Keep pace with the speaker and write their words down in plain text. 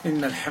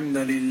إن الحمد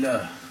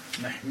لله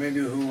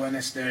نحمده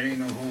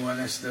ونستعينه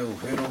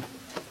ونستغفره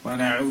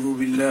ونعوذ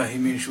بالله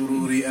من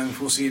شرور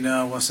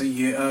أنفسنا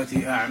وسيئات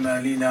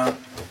أعمالنا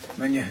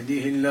من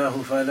يهده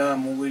الله فلا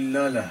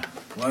مضل له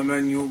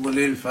ومن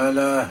يضلل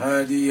فلا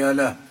هادي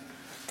له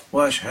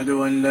وأشهد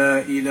أن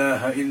لا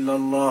إله إلا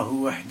الله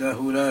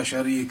وحده لا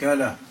شريك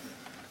له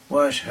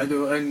وأشهد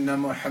أن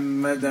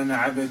محمدا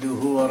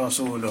عبده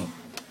ورسوله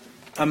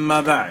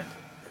أما بعد.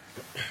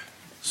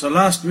 So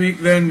last week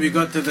then we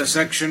got to the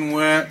section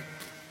where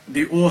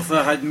the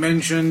author had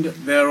mentioned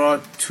there are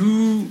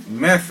two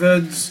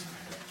methods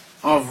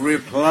of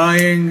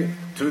replying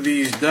to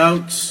these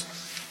doubts.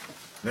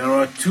 There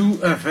are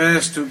two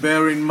affairs to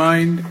bear in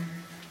mind,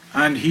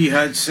 and he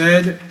had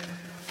said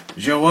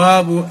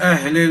جواب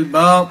أهل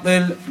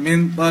الباطل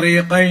من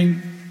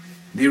طريقين.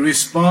 The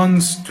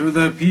response to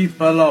the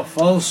people of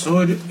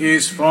falsehood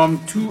is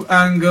from two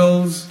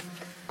angles,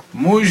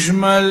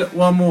 مجمل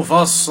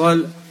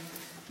ومفصل.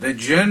 The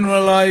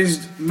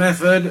generalized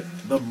method,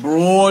 the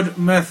broad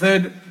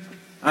method,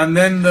 and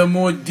then the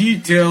more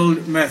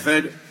detailed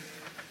method.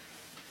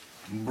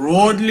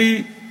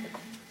 Broadly,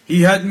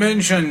 he had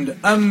mentioned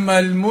أما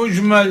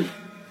المجمل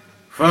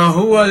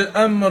فهو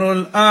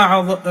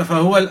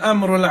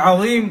الأمر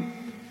العظيم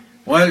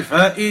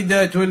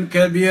والفائدة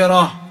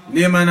الكبيرة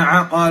لمن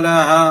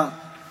عقلها.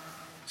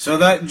 So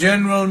that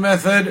general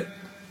method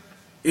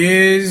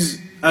is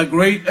a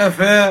great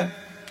affair,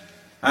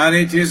 and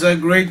it is a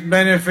great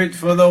benefit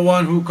for the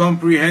one who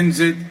comprehends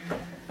it.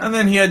 And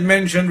then he had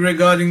mentioned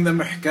regarding the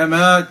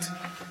muhkamat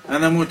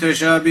and the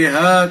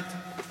mutashabihat,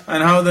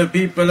 and how the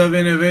people of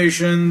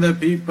innovation, the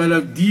people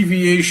of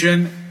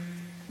deviation,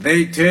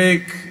 they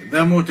take the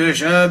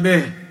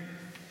mutashabih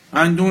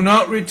and do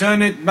not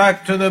return it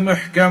back to the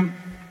muhkam,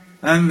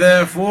 and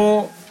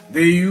therefore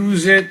they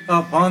use it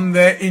upon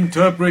their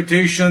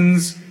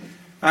interpretations.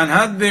 And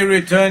had they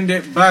returned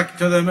it back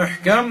to the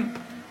muhkam,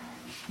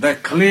 the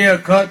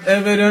clear-cut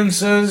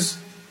evidences,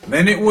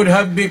 then it would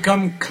have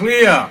become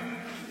clear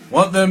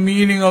what the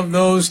meaning of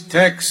those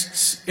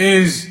texts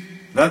is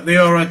that they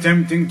are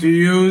attempting to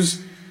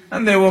use.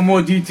 And there were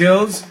more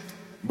details,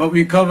 but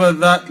we covered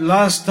that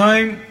last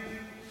time.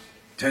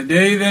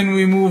 Today then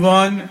we move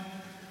on.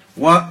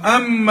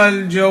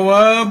 وَأَمَّا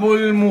الْجَوَابُ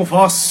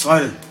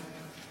الْمُفَصَّلِ.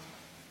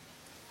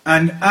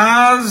 And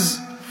as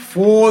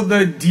for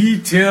the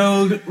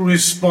detailed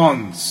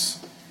response,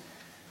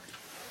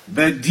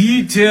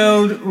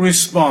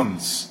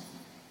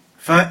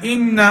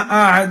 فإن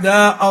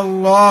أعداء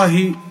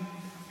الله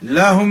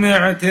لهم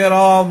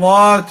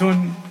اعتراضات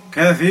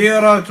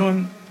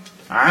كثيرة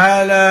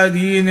على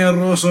دين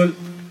الرسل.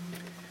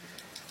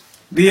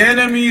 The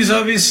enemies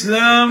of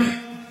Islam,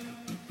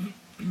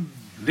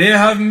 they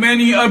have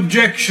many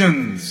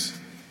objections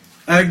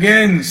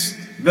against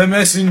the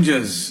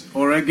messengers,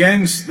 or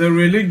against the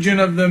religion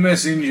of the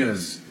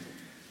messengers.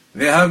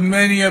 They have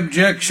many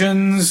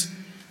objections,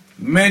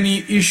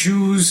 many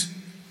issues,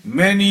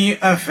 many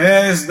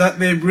affairs that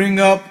they bring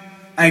up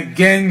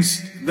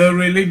against the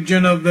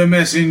religion of the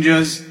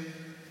messengers.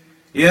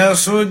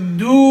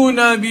 يَصُدُّونَ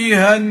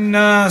بِهَا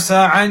النَّاسَ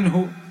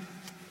عَنْهُ.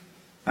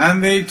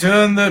 And they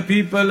turn the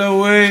people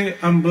away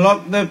and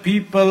block the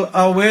people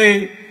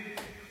away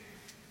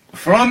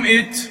from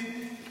it,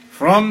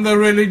 from the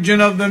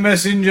religion of the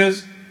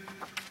messengers.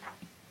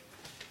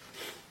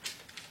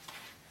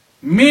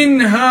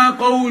 مِنْهَا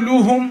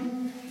قَوْلُهُمْ.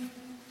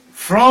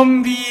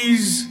 From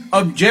these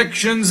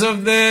objections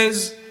of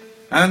theirs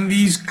and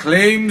these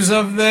claims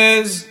of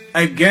theirs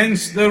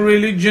against the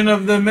religion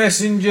of the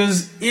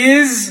messengers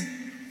is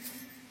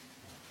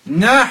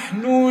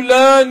نَحْنُ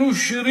لَا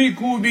نُشْرِكُ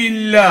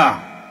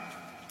بِاللَّهِ.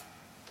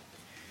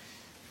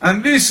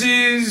 And this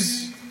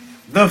is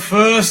the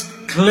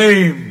first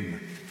claim.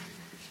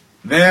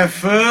 Their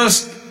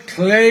first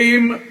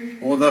claim,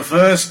 or the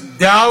first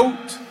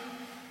doubt,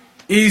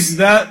 is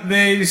that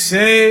they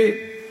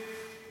say,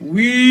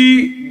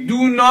 we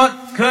do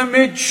not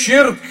commit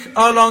shirk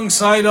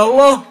alongside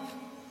Allah.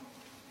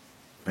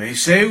 They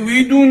say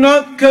we do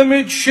not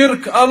commit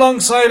shirk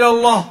alongside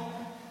Allah.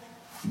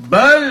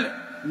 بل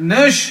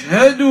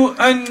نشهد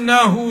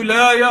أنه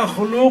لا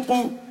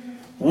يخلق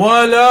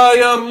ولا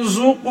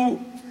يرزق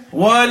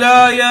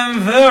ولا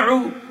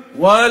ينفع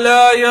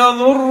ولا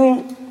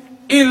يضر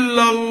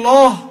إلا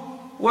الله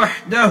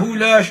وحده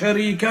لا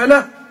شريك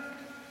له.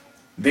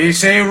 They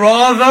say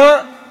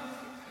rather,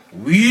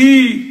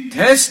 we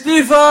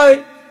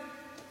testify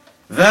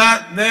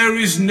that there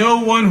is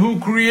no one who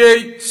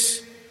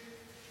creates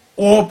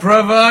or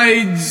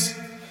provides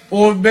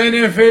or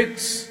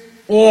benefits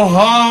or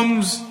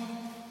harms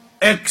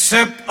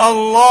except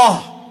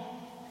Allah,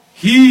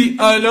 He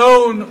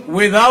alone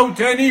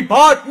without any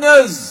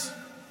partners.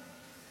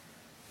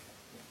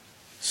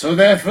 So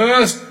their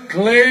first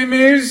claim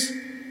is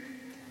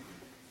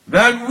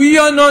that we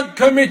are not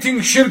committing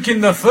shirk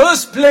in the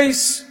first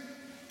place.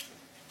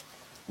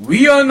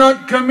 We are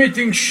not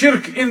committing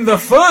shirk in the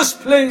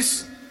first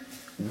place.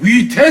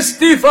 We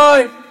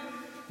testify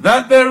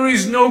that there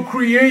is no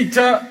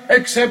creator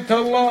except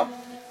Allah,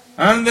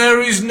 and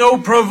there is no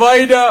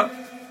provider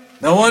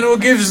the one who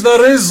gives the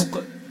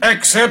rizq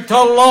except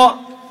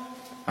Allah,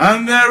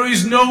 and there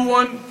is no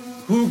one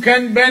who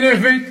can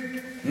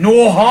benefit,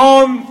 no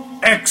harm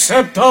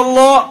except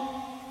Allah.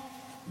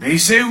 They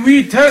say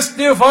we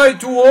testify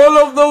to all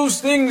of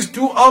those things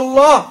to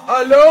Allah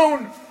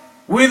alone,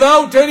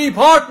 without any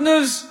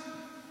partners.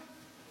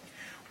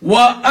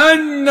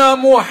 وَأَنَّ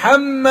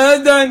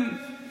مُحَمَّدًا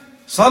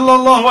صلى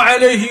الله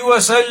عليه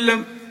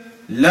وسلم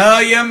لا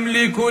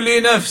يملك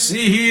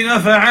لنفسه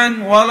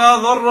نفعا ولا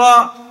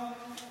ضرا,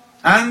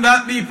 and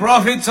that the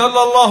Prophet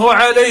sallallahu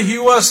alayhi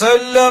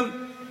wasallam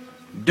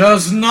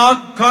does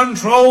not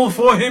control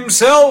for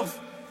himself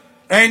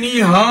any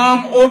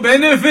harm or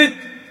benefit,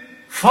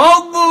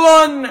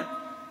 فضلا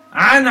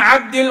عن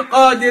عبد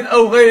القادر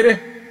أو غيره,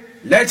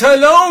 let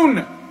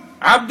alone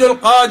Abdul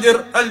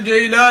Qadir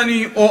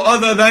al-Jailani or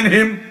other than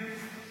him.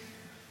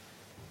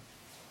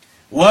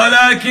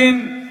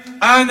 ولكن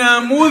أنا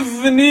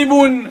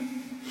مذنب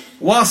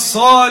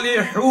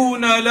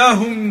والصالحون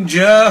لهم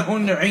جاه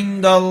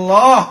عند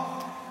الله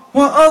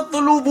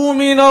وأطلب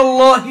من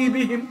الله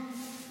بهم.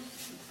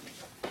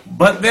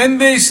 But then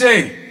they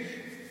say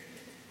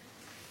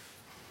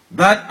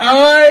that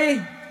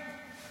I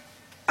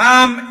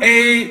am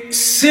a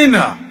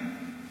sinner.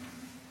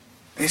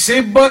 They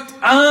say, but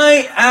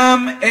I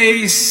am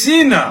a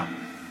sinner,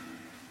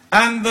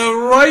 and the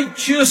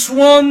righteous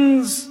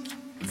ones,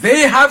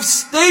 they have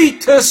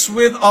status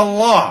with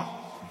Allah.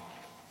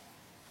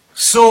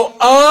 So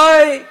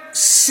I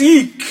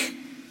seek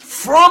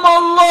from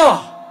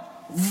Allah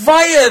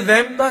via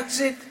them, that's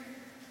it.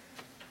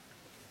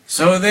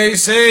 So they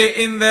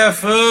say in their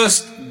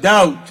first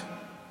doubt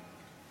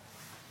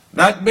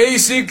that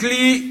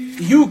basically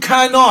you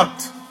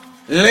cannot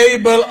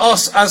label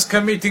us as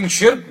committing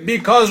shirk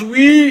because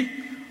we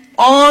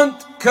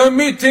aren't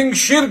committing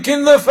shirk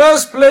in the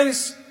first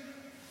place.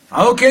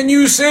 How can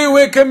you say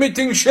we're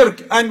committing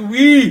shirk and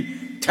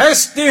we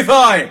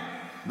testify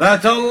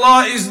that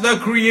Allah is the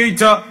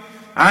creator,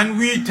 and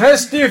we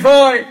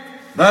testify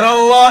that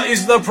Allah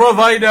is the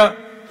provider,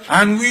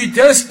 and we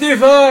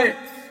testify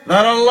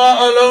that Allah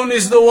alone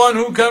is the one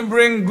who can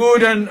bring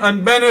good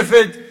and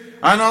benefit,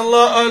 and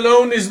Allah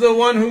alone is the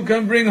one who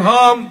can bring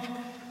harm?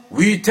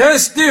 We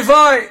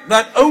testify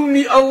that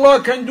only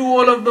Allah can do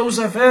all of those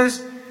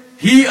affairs,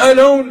 He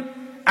alone,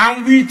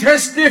 and we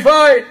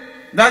testify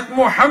that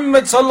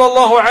Muhammad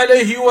sallallahu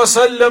alayhi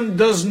wasallam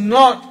does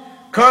not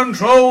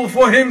control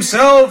for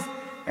himself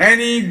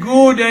any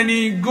good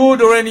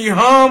or any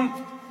harm,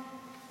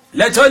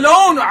 let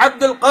alone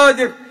Abdul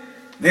Qadir.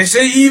 They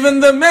say even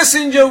the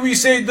messenger, we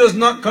say, does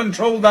not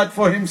control that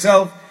for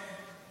himself.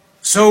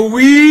 So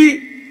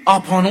we,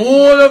 upon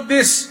all of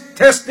this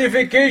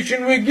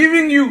testification we're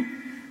giving you,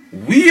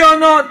 we are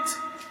not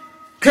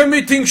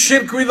committing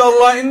shirk with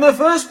Allah in the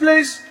first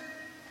place.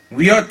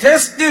 We are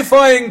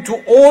testifying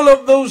to all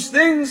of those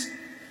things,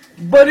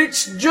 but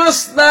it's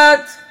just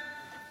that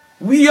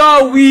we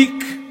are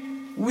weak,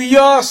 we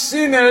are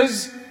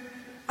sinners,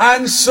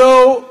 and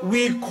so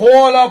we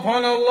call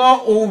upon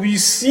Allah, or we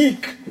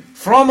seek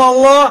from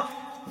Allah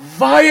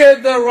via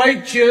the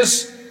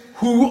righteous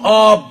who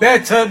are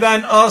better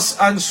than us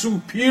and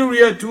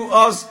superior to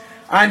us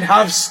and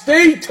have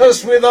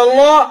status with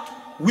Allah.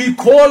 We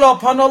call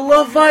upon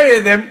Allah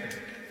via them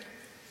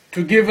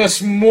to give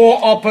us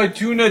more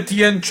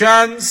opportunity and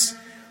chance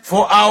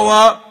for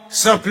our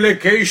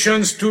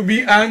supplications to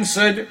be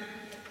answered,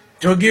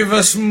 to give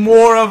us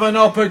more of an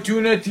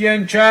opportunity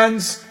and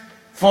chance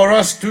for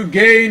us to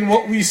gain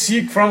what we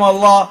seek from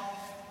Allah,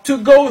 to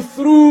go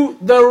through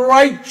the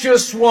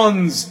righteous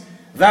ones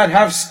that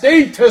have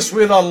status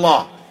with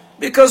Allah.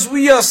 Because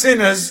we are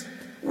sinners,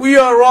 we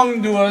are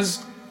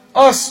wrongdoers,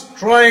 us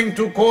trying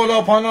to call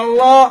upon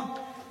Allah,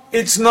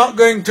 it's not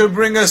going to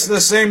bring us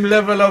the same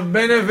level of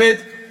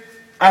benefit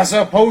as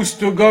opposed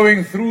to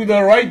going through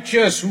the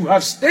righteous who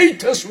have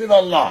status with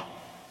Allah.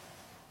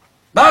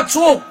 That's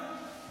all.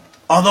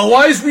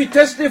 Otherwise we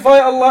testify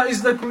Allah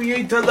is the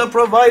creator, the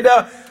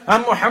provider,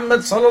 and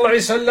Muhammad sallallahu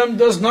alaihi wasallam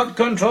does not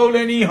control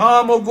any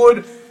harm or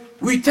good.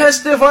 We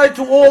testify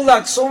to all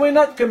that, so we're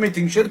not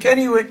committing shirk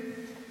anyway.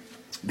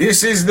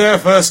 This is their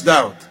first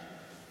doubt.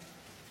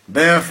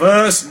 Their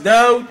first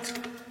doubt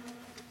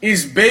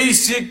is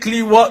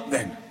basically what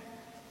then?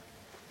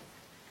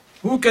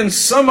 Who can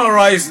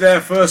summarize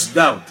their first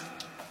doubt?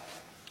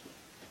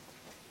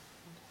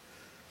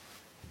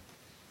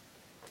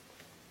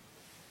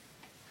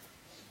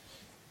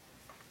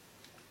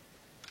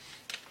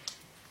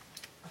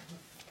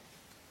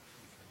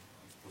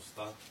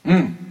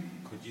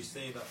 Could you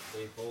say that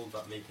they hold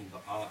that making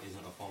dua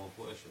isn't a form of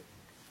worship?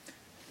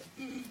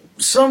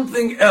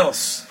 Something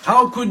else.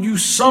 How could you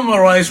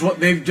summarize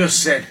what they've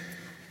just said?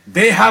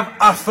 They have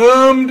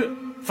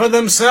affirmed for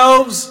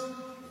themselves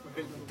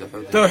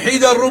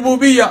Tawheed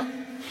al-Rububiyyah.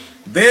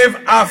 They've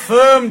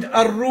affirmed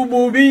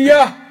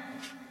al-Rububiyyah,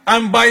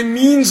 and by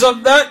means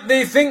of that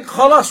they think,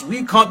 khalas,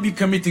 we can't be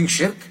committing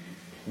shirk.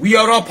 We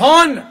are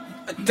upon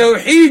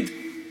Tawheed.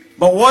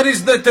 But what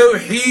is the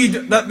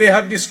Tawheed that they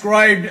have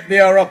described they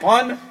are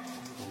upon?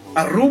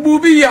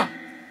 Al-Rububiyyah.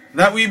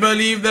 that we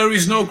believe there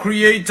is no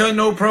creator,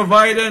 no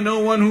provider, no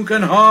one who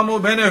can harm or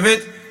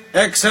benefit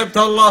except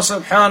Allah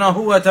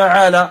subhanahu wa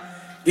ta'ala.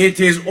 It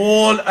is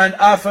all an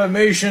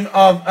affirmation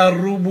of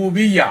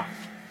ar-rububiyyah.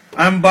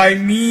 And by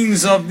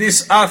means of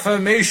this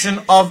affirmation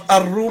of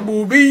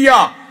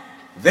ar-rububiyyah,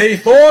 they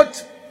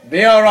thought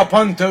they are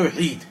upon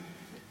tawheed.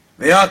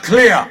 They are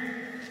clear.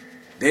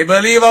 They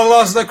believe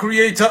Allah is the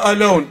creator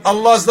alone.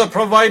 Allah is the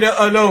provider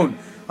alone.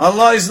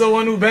 Allah is the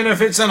one who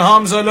benefits and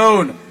harms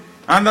alone.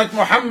 And that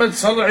Muhammad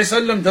sallallahu alaihi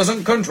wasallam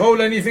doesn't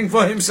control anything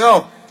for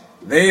himself.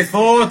 They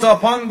thought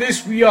upon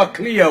this we are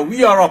clear.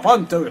 We are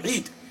upon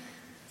tawheed.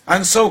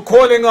 And so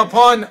calling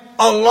upon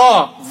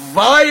Allah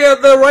via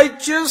the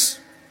righteous,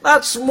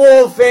 that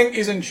small thing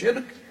isn't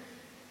shirk.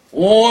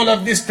 All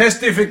of this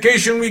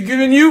testification we're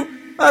giving you,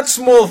 that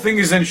small thing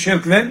isn't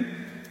shirk then.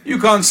 You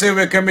can't say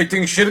we're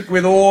committing shirk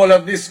with all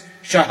of this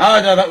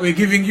shahada that we're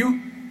giving you.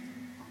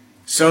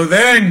 So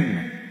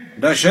then,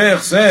 the Shaykh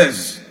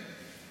says,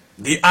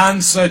 the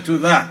answer to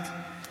that,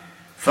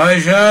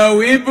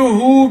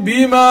 فَجَاوِبْهُ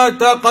بِمَا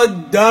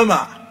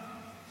تَقَدَّمَ.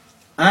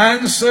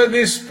 Answer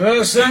this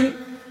person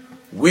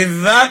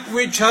with that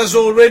which has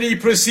already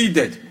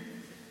preceded.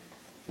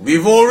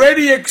 We've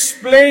already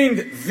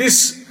explained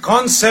this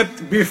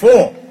concept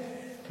before,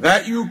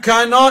 that you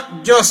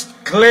cannot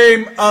just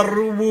claim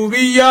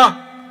ar-rububiyyah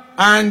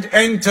and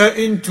enter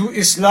into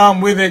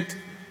Islam with it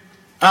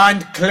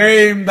and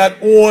claim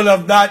that all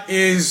of that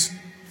is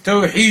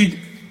tawheed.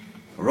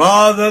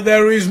 Rather,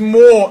 there is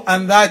more,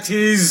 and that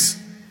is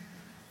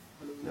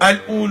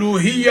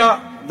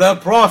al-uluhiyyah. The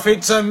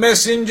prophets and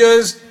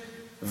messengers,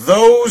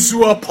 those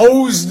who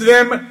opposed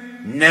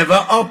them,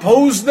 never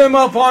opposed them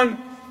upon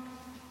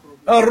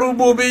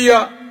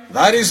ar-rububiyyah.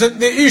 That isn't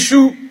the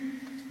issue.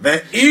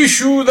 The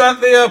issue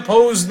that they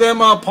opposed them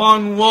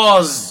upon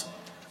was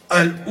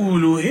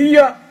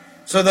al-uluhiyyah.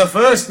 So the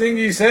first thing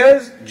he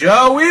says,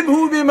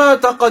 جَاوِبْهُ بِمَا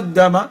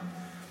تَقَدَّمَ.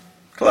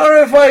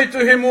 Clarify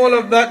to him all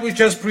of that which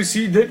has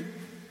preceded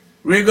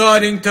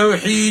regarding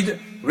tawheed,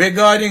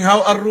 regarding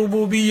how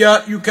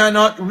ar-rububiyyah, you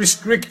cannot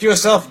restrict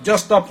yourself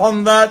just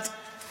upon that.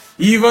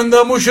 Even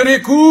the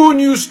mushrikun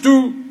used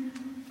to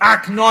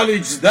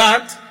acknowledge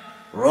that.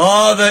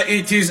 Rather,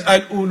 it is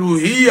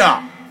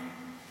al-uluhiyyah.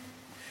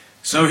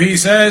 So he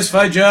says,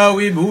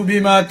 فَجَاوِبْهُ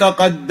بِمَا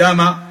تَقَدَّمَ.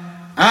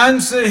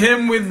 Answer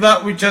him with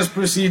that which has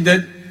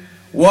preceded.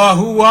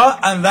 وَهُوَ,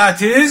 and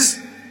that is,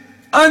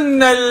 أَنَّ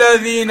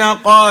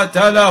الَّذِينَ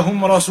قَاتَلَهُمْ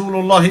رَسُولُ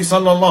اللَّهِ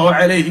صَلَّى اللَّهُ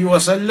عَلَيْهِ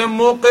وَسَلَّمْ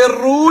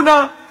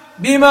مُقِرُّونَ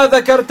بِمَا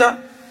ذَكَرْتَ.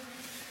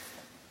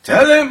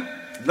 Tell him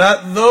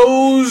that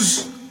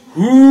those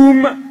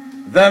whom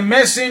the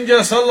Messenger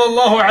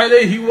sallallahu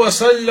alayhi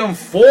wasallam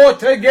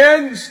fought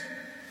against,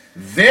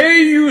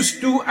 they used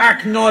to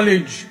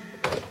acknowledge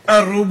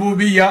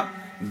ar-rububiyyah.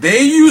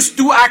 They used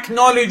to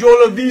acknowledge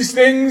all of these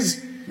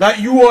things that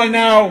you are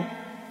now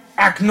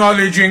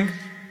acknowledging.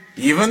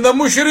 Even the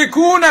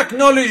mushrikun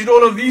acknowledged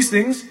all of these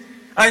things,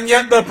 and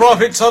yet the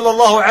Prophet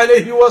sallallahu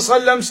alayhi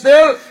wasallam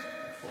still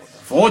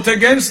fought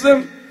against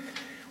them.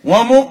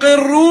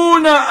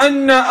 وَمُقِرُّونَ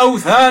أَنَّ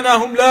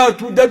أَوْثَانَهُمْ لَا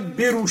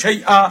تُدَبِّرُ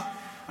شَيْئًا.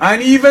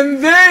 And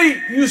even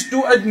they used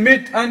to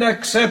admit and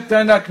accept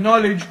and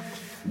acknowledge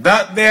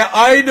that their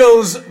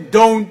idols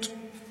don't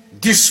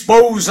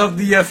dispose of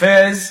the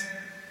affairs.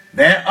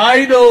 Their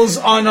idols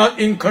are not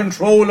in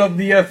control of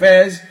the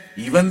affairs.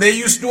 Even they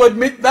used to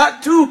admit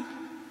that too.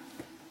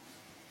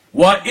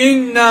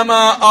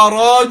 وَإِنَّمَا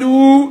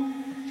أَرَادُوا.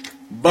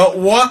 But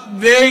what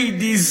they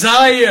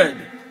desired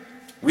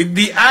with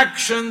the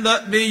action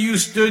that they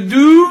used to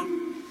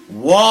do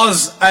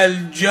was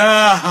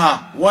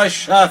al-jaha wa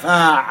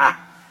shafa'a.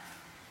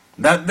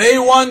 That they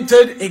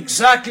wanted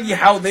exactly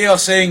how they are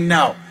saying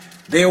now.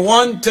 They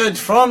wanted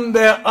from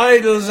their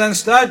idols and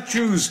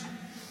statues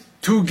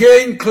to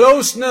gain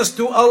closeness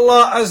to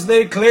Allah, as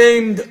they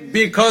claimed,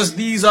 because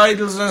these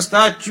idols and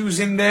statues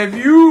in their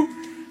view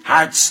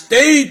had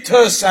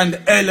status and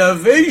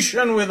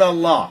elevation with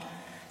Allah.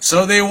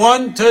 So they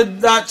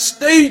wanted that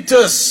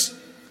status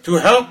to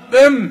help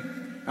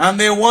them, and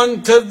they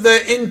wanted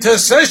the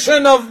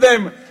intercession of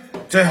them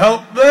to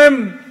help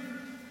them,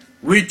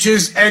 which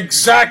is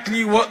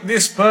exactly what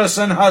this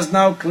person has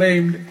now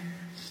claimed.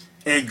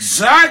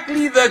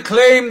 Exactly the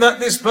claim that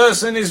this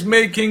person is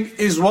making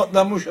is what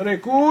the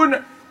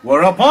mushrikun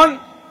were upon.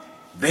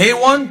 They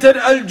wanted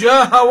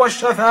al-jaha wa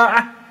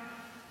shafa'ah.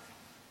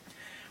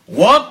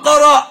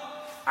 وَقْرَأْ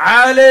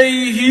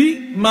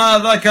عَلَيْهِ مَا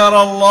ذَكَرَ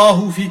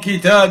اللَّهُ فِي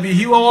كِتَابِهِ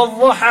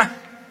وَوَضَّحَهُ.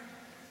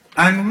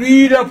 And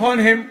read upon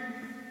him,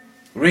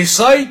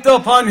 recite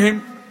upon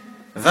him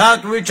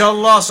that which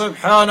Allah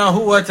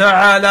subhanahu wa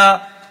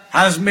ta'ala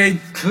has made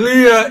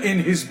clear in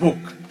his book.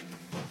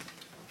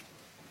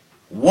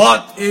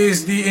 What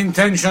is the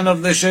intention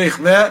of the Shaykh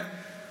there?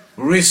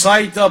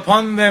 Recite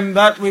upon them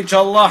that which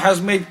Allah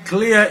has made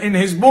clear in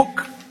his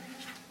book.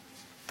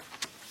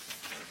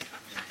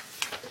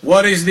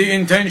 What is the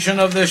intention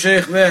of the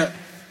Shaykh there?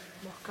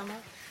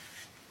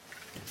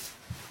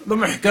 The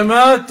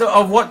muhkamat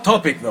of what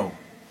topic though?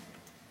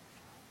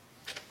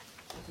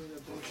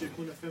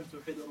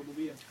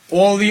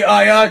 all the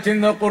ayat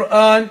in the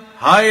Quran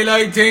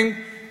highlighting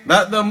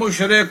that the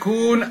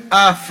mushrikun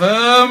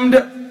affirmed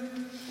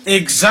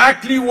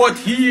exactly what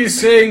he is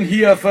saying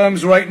he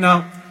affirms right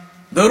now.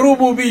 The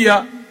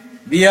rububiyyah,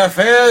 the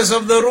affairs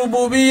of the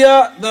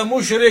rububiyyah, the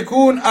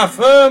mushrikun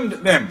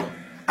affirmed them,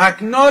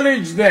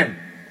 acknowledged them.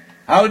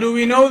 How do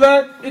we know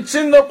that? It's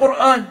in the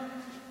Quran.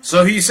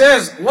 So he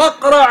says,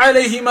 وَقْرَ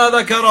عَلَيْهِ مَا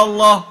ذَكَرَ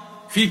اللَّهِ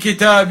فِي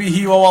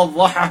كِتَابِهِ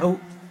وَوَضَّحَهُ,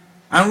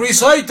 and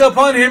recite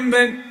upon him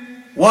then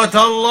what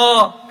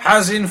Allah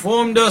has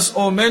informed us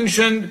or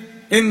mentioned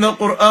in the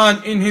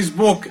Quran, in his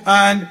book,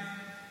 and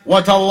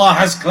what Allah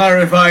has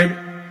clarified.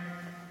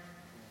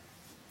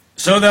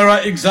 So there are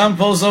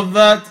examples of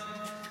that.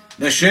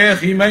 The Shaykh,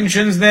 he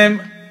mentions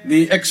them,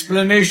 the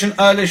explanation,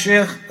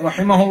 Shaykh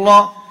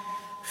rahimahullah,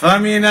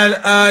 فَمِنَ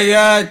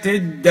الْآيَاتِ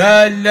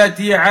الدَّالَّةِ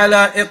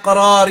عَلَىٰ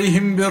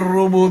إِقْرَارِهِمْ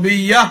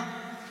بِالرُّبُوبِيَّةِ,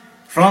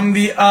 from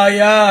the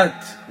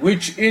ayat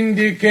which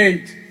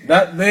indicate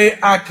that they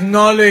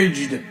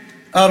acknowledged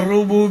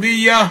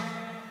الرُّبُوبِيَّة.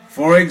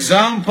 For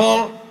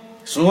example,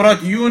 Surah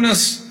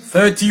Yunus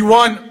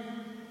 31.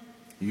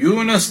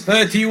 Yunus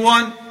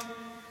 31.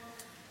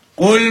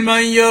 قُلْ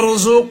مَنْ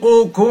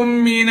يَرْزُقُكُم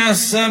مِّنَ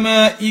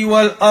السَّمَاءِ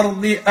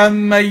وَالْأَرْضِ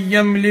أَمَّنْ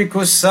يَمْلِكُ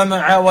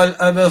السَّمْعَ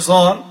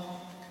وَالْأَبْصَارَ.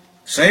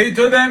 Say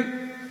to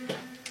them,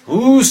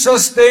 who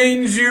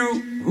sustains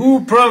you,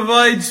 who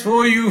provides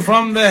for you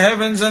from the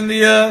heavens and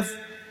the earth,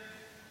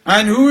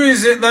 and who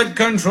is it that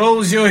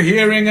controls your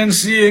hearing and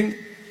seeing?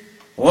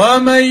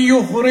 وَمَنْ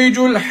يُخْرِجُ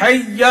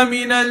الْحَيَّ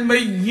مِنَ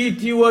الْمَيِّتِ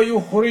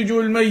وَيُخْرِجُ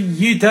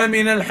الْمَيِّتَ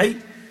مِنَ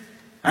الْحَيِّ.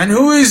 And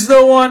who is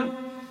the one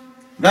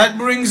that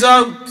brings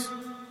out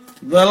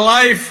the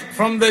life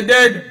from the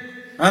dead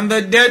and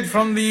the dead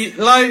from the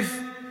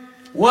life?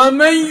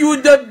 وَمَنْ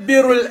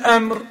يُدَبِّرُ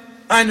الْأَمْرِ.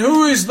 And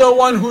who is the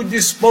one who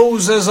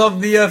disposes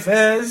of the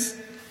affairs?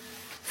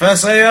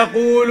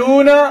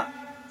 فَسَيَقُولُونَ.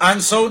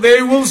 And so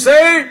they will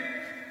say,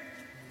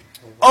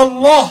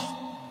 Allah.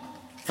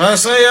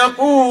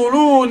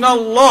 فَسَيَقُولُونَ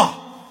اللَّهِ.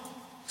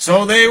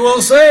 So they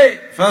will say,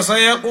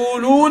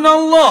 فَسَيَقُولُونَ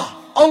اللَّهِ.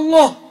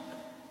 Allah.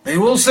 They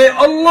will say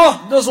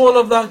Allah does all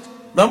of that.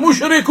 The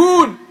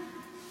mushrikun,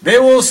 they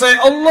will say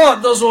Allah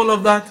does all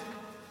of that.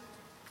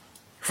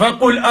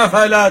 فَقُلْ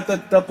أَفَلَا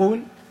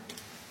تَتَّقُونَ.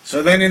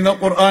 So then in the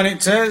Quran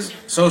it says,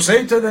 so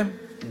say to them,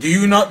 do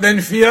you not then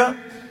fear?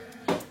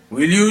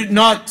 Will you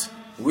not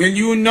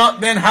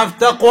then have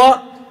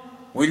taqwa?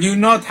 Will you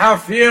not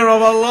have fear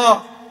of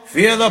Allah?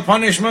 Fear the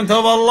punishment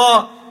of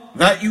Allah,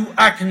 that you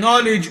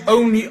acknowledge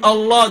only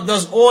Allah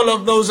does all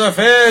of those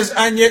affairs,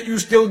 and yet you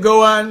still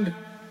go and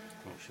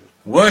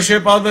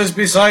worship others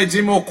besides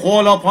Him, or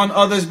call upon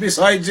others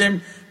besides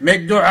Him,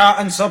 make dua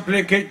and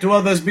supplicate to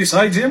others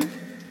besides Him.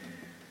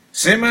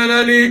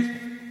 Similarly,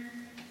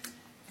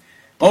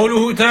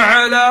 قوله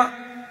تعالى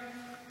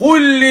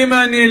قل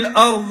لمن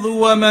الأرض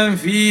ومن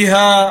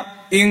فيها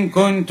إن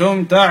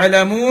كنتم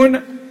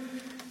تعلمون.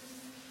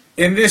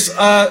 In this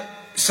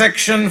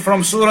section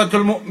from Surah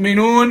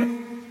Al-Mu'minun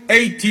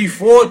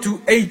 84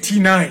 to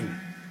 89.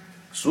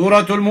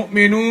 Surah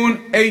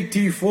Al-Mu'minun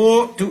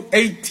 84 to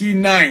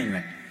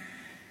 89.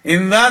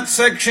 In that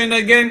section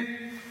again,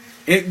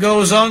 it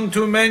goes on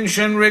to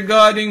mention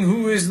regarding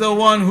who is the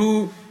one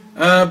who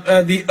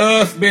the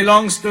earth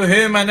belongs to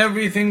him and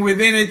everything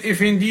within it,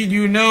 if indeed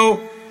you know.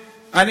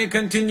 And it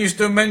continues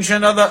to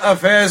mention other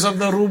affairs of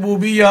the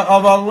rububiyyah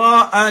of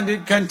Allah, and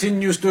it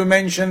continues to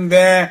mention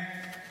their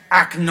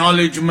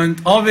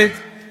acknowledgement of it.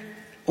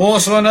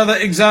 Also another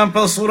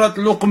example, Surah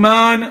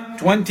Luqman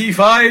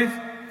 25.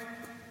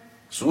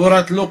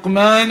 Surah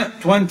Luqman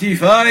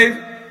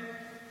 25.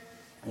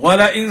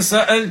 وَلَئِن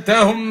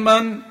سَأَلْتَهُمْ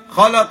مَنْ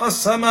خَلَقَ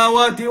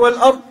السَّمَاوَاتِ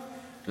وَالْأَرْضِ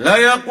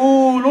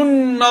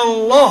لَيَقُولُنَّ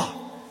اللَّهِ.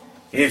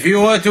 If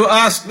you were to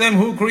ask them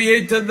who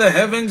created the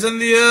heavens and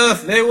the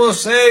earth, they will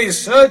say,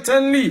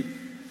 certainly,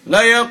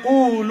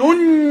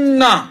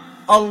 لَيَقُولُنَّ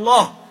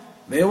Allah.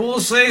 They will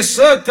say,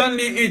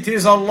 certainly it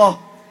is Allah.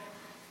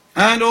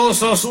 And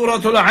also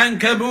Surah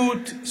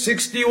Al-Ankabut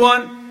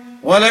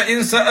 61.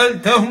 وَلَئِن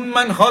سَأَلْتَهُمْ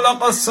مَنْ خَلَقَ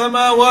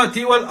السَّمَاوَاتِ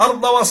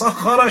وَالْأَرْضَ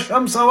وَسَخَّرَ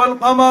الشَّمْسَ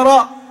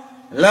وَالْقَمَرَ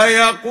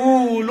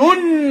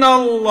لَيَقُولُنَّ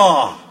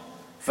اللَّهِ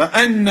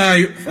فَأَنَّى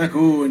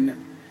يُؤْفَكُونَ.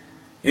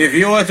 If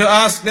you were to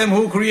ask them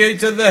who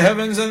created the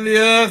heavens and the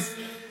earth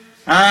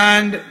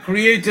and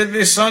created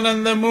the sun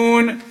and the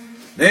moon,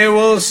 they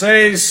will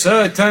say,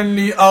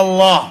 certainly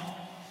Allah.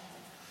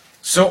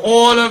 So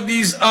all of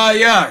these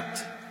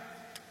ayat,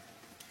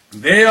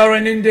 they are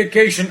an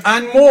indication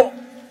and more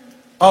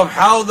of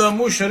how the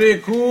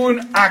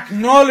mushrikun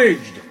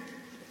acknowledged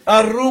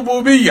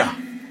ar-rububiyyah.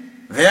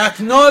 They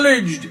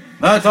acknowledged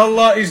that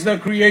Allah is the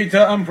creator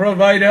and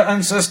provider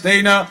and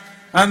sustainer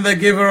and the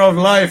giver of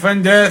life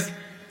and death.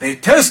 They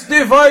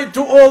testified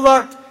to all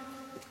that,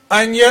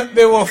 and yet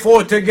they were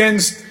fought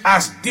against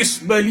as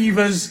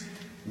disbelievers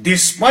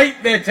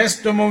despite their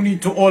testimony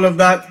to all of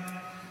that.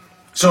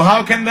 So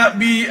how can that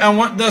be, and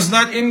what does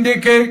that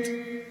indicate?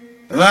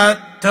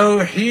 That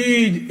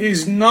Tawheed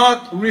is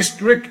not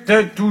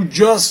restricted to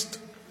just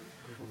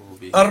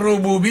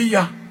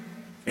ar-rububiyyah.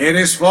 It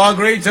is far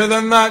greater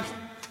than that.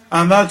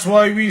 And that's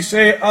why we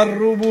say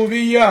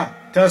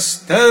Ar-Rububiyyah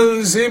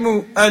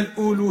tastalzimu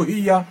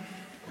al-uluhiyyah.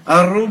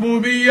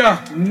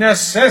 Ar-Rububiyyah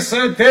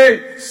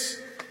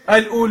necessitates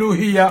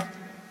al-uluhiyyah.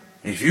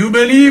 If you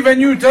believe and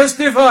you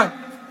testify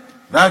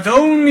that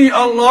only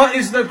Allah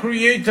is the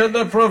creator,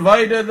 the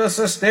provider, the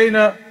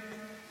sustainer,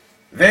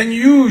 then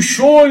you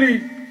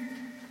surely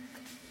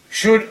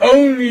should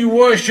only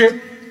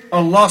worship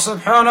Allah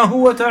subhanahu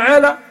wa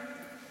ta'ala.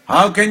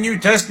 How can you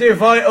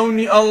testify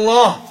only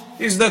Allah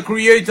is the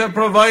creator,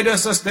 provider,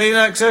 sustainer,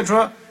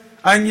 etc.,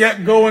 and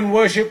yet go and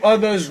worship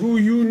others who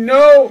you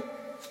know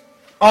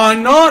are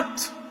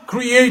not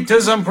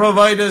creators and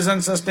providers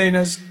and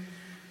sustainers?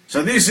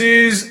 So this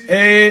is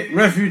a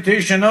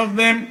refutation of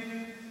them.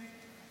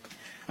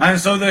 And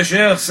so the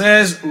Shaykh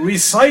says,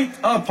 recite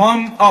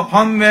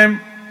upon them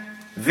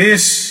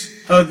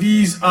these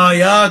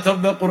ayat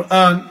of the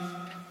Quran.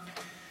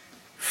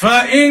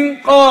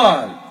 فَإِنْ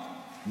قَالَ,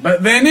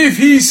 but then if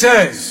he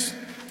says,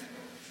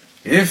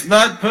 if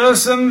that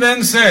person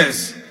then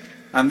says,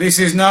 and this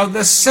is now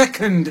the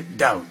second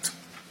doubt.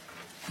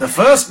 The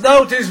first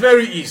doubt is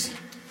very easy.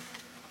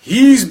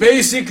 He's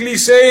basically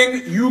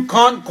saying, you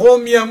can't call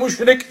me a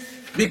mushrik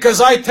because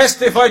I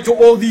testify to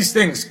all these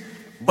things.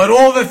 But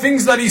all the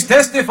things that he's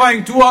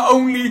testifying to are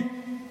only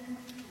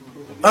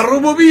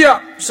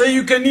Ar-Rububiyyah. So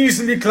you can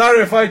easily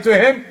clarify to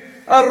him,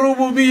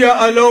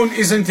 Ar-Rububiyyah alone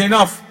isn't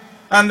enough.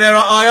 And there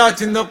are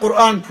ayat in the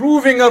Quran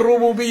proving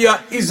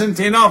Ar-Rububiyyah isn't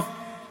enough.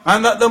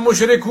 And that the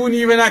mushrikun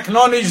even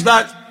acknowledged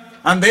that.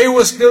 And they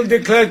were still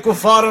declared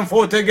kuffar and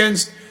fought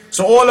against.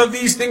 So all of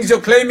these things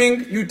you're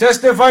claiming you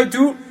testify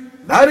to,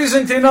 that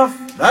isn't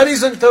enough. That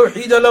isn't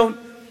Tawheed alone.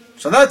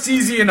 So that's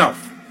easy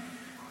enough.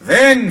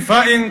 Then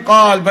فَإِنْ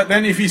قَالَ, but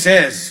then if he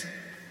says,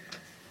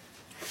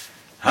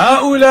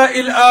 هؤلاء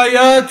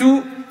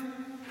الآيات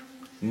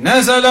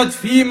نزلت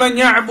في من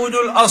يعبد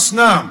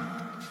الأصنام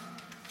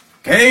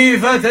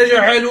كيف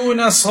تجعلون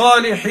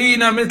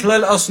الصالحين مثل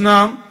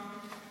الأصنام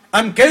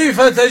أم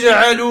كيف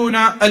تجعلون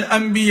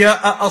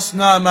الأنبياء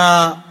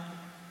أصناما.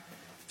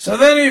 So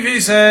then if he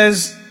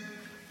says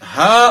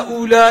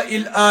هؤلاء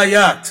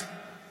الآيات,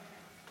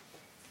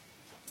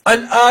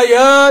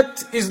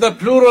 al-ayat is the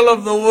plural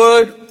of the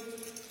word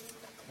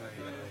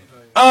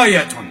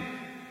ayatun.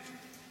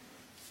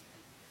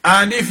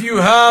 And if you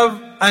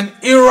have an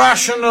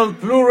irrational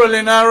plural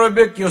in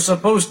Arabic, you're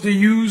supposed to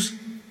use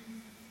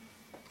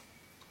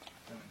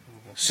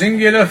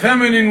singular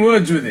feminine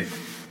words with it.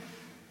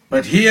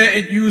 But here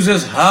it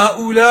uses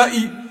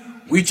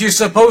ha'ula'i, which is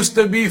supposed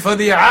to be for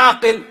the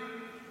aqil.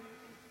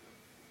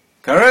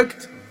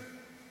 Correct?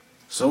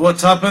 So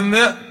what's happened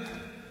there?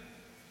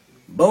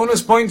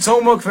 Bonus points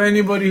homework for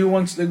anybody who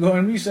wants to go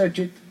and research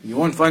it. You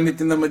won't find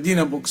it in the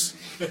Medina books.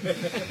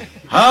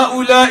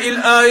 هؤلاء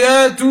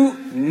الآيات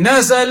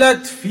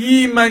نزلت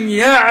في من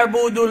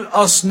يعبد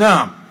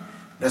الأصنام.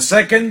 The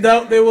second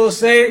doubt they will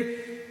say,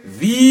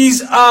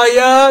 these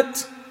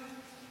ayat.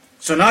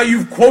 So now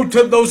you've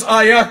quoted those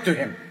ayat to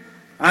him.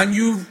 And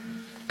you've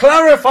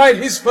clarified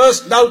his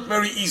first doubt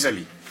very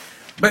easily.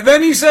 But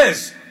then he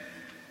says,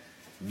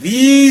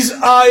 these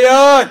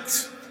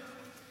ayat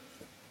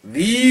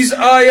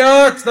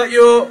that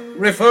you're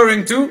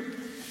referring to,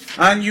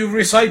 and you've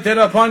recited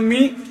upon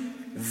me,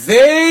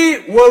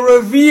 they were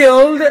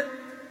revealed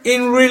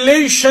in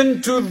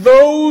relation to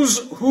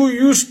those who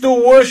used to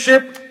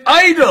worship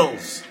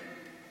idols.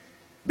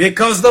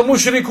 Because the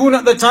mushrikun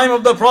at the time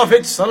of the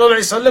Prophet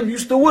ﷺ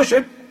used to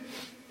worship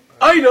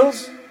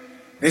idols.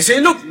 They say,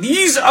 look,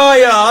 these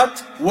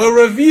ayat were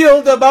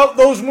revealed about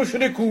those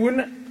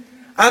mushrikun,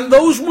 and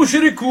those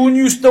mushrikun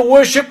used to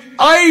worship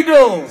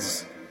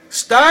idols,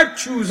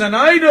 statues and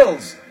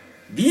idols.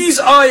 These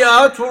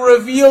ayat were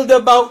revealed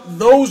about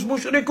those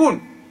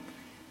mushrikun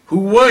who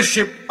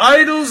worship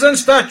idols and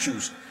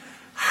statues.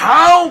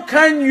 How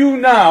can you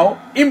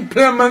now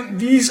implement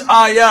these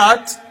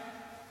ayat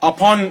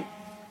upon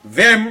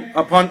them,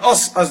 upon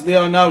us, as they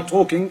are now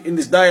talking in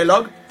this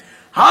dialogue?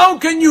 How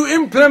can you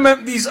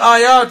implement these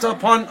ayat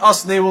upon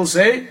us, they will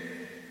say,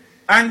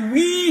 and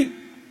we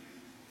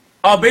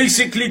are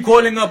basically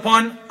calling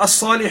upon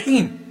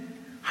as-salihin?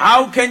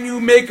 How can you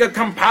make a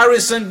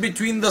comparison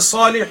between the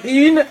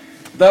salihin,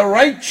 the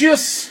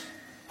righteous,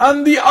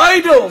 and the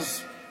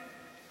idols?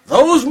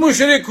 Those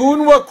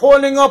mushrikun were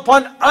calling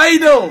upon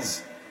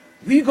idols.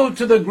 We go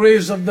to the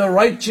graves of the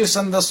righteous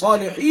and the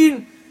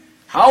salihin.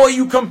 How are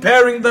you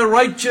comparing the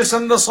righteous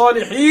and the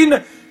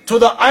salihin to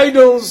the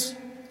idols?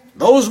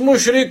 Those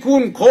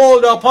mushrikun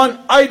called upon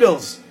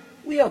idols.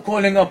 We are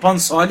calling upon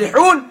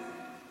salihun.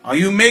 Are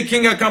you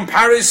making a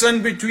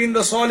comparison between the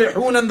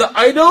salihun and the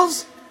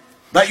idols?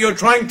 That you're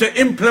trying to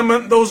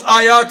implement those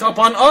ayat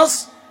upon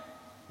us?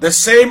 The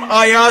same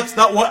ayat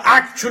that were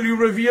actually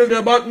revealed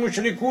about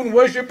mushrikun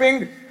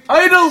worshipping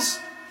idols.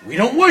 We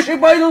don't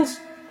worship idols.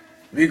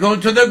 We go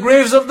to the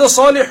graves of the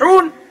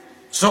salihun.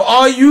 So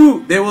are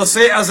you, they will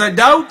say as a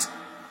doubt,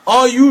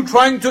 are you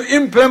trying to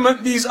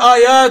implement these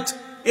ayat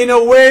in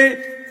a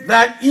way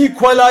that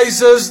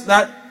equalizes,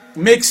 that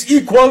makes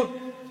equal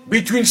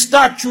between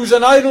statues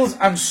and idols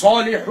and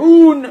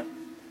salihun?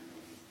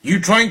 You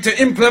trying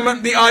to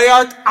implement the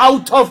ayat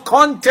out of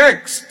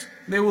context,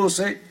 they will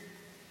say.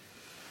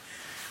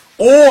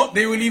 Or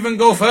they will even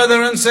go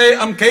further and say,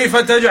 كَيْفَ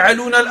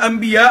تَجْعَلُونَ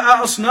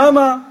الْأَنْبِيَاءَ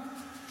أَصْنَامًا?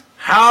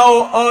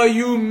 How are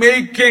you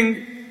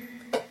making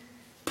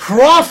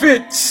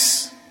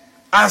prophets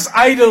as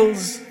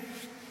idols?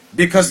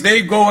 Because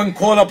they go and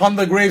call upon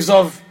the graves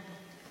of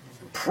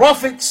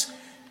prophets.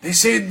 They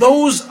say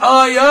those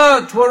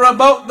ayat were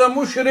about the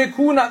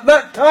mushrikun at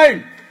that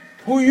time,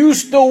 who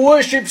used to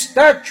worship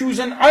statues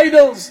and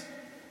idols.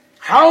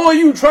 How are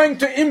you trying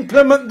to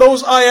implement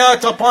those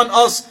ayat upon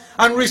us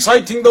and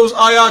reciting those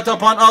ayat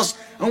upon us?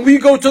 And we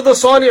go to the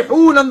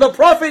salihun and the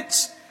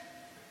prophets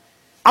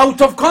out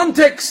of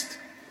context.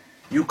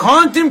 You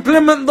can't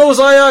implement those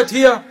ayat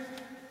here.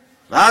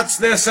 That's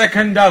their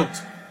second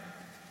doubt.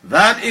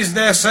 That is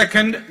their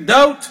second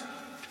doubt.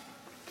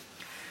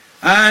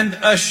 And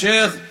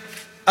Al-Shaykh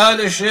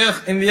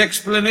in the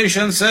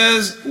explanation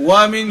says,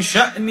 وَمِنْ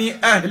شَأْنِ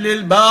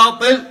أَهْلِ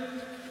الْبَاطِلِ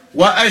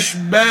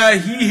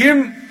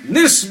وَأَشْبَاهِهِمْ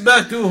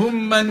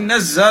نِسْبَتُهُمْ مَنْ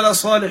نَزَّلَ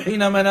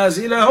صَالِحِينَ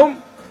مَنَازِلَهُمْ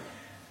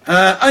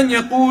أَنْ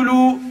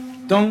يَقُولُوا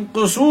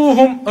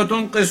تنقصوهم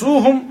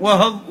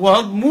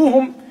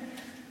وهضموهم.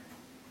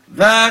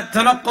 That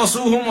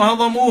تنقصوهم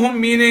وهضموهم,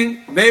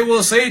 meaning they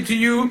will say to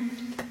you,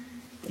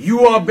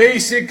 you are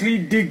basically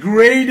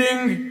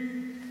degrading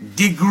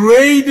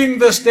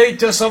the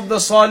status of the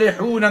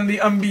salihun and the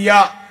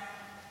anbiya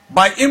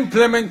by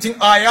implementing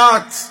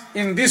ayat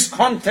in this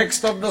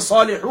context of the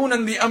salihun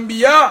and the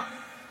anbiya,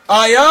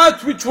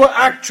 ayat which were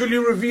actually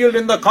revealed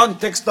in the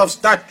context of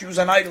statues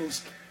and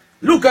idols.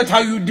 Look at how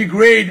you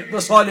degrade the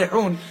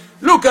salihun.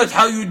 Look at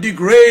how you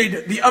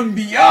degrade the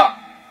anbiya,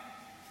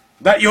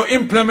 that you're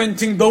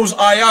implementing those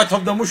ayat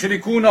of the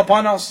mushrikun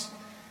upon us.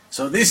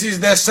 So this is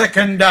their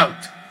second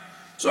doubt.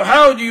 So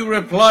how do you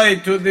reply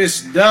to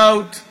this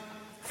doubt?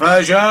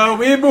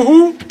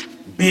 فَجَاوِبْهُ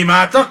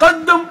بِمَا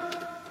تَقَدَّمْ.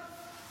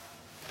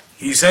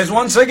 He says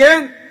once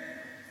again,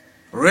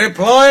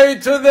 reply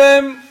to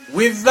them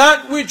with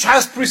that which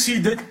has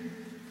preceded.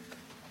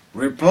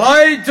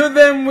 Reply to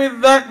them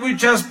with that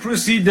which has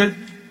preceded.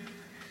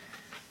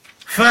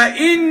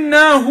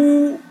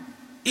 فَإِنَّهُ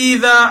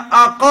إِذَا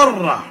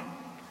أَقَرَّ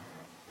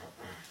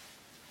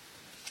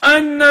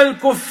أَنَّ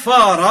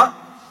الْكُفَّارَ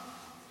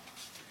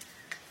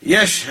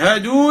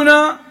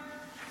يشهدون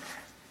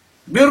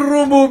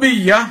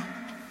بالربوبية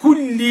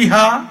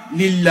كلها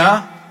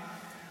لله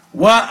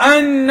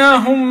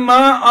وأنهم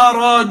ما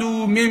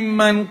أرادوا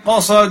ممن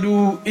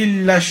قصدوا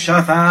إلا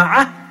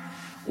الشفاعة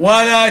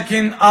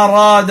ولكن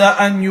أراد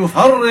أن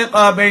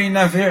يفرق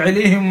بين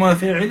فعلهم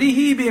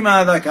وفعله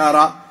بما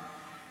ذكر.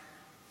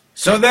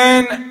 So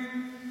then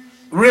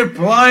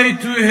reply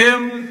to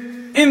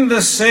him in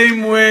the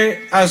same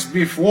way as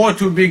before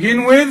to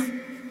begin with,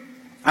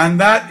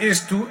 and that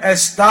is to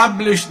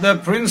establish the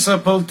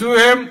principle to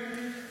him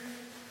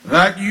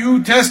that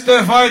you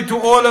testify to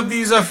all of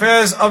these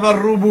affairs of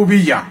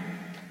al-rububiyyah,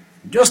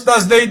 just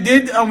as they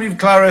did, and we've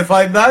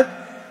clarified that.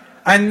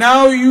 And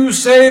now you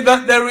say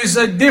that there is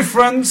a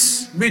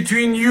difference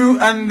between you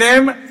and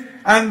them,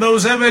 and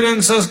those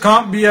evidences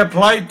can't be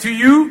applied to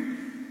you.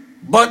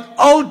 But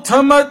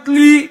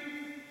ultimately,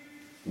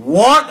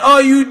 what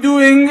are you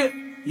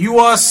doing? You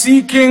are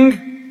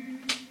seeking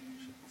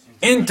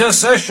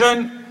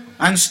intercession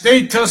and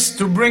status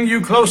to bring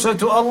you closer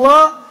to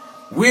Allah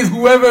with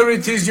whoever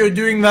it is you're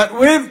doing that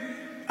with.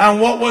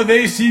 And what were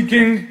they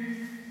seeking?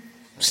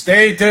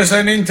 Status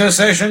and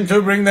intercession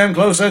to bring them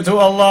closer to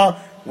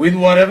Allah with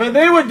whatever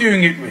they were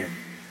doing it with.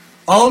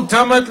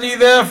 Ultimately,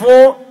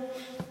 therefore,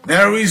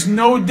 there is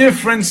no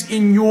difference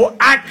in your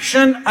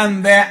action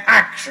and their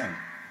action.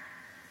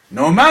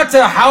 No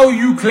matter how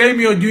you claim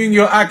you're doing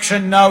your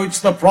action, now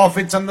it's the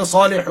prophets and the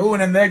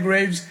salihun and their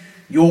graves,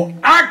 your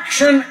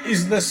action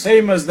is the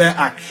same as their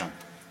action.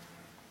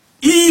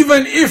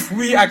 Even if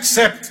we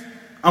accept,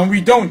 and we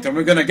don't, and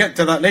we're going to get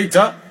to that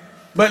later,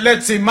 but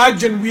let's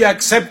imagine we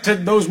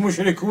accepted those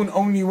mushrikun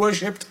only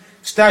worshipped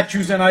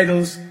statues and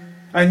idols,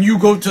 and you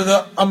go to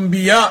the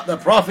anbiya, the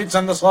prophets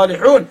and the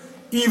salihun.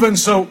 Even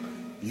so,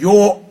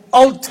 your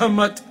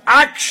ultimate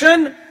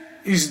action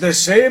is the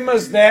same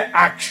as their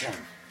action.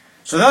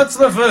 So that's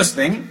the first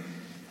thing.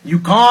 You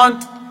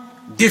can't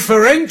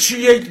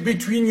differentiate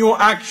between your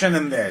action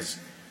and theirs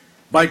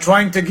by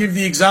trying to give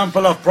the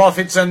example of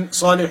prophets and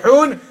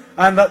salihun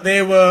and that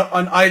they were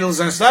on idols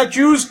and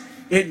statues.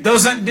 It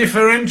doesn't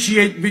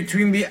differentiate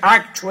between the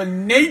actual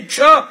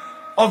nature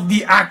of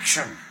the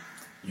action.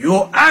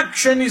 Your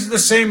action is the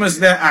same as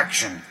their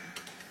action.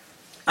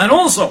 And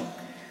also,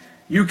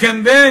 you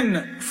can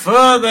then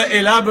further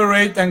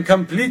elaborate and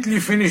completely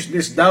finish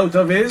this doubt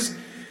of his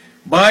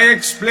by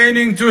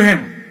explaining to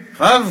him,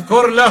 فَاذْكُرْ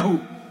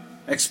لَهُ.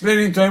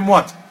 Explaining to him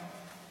what?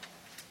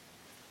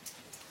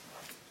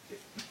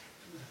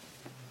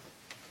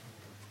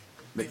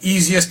 The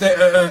easiest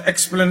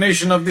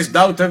explanation of this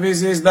doubt of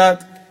his is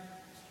that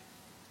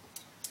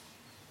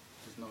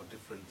there's no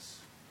difference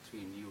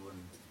between you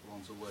and the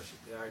ones who worship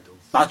the idols.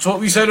 That's what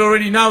we said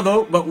already now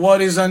though, but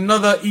what is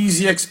another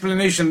easy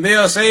explanation? They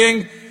are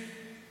saying,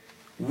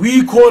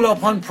 We call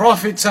upon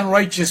prophets and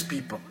righteous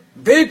people.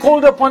 They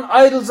called upon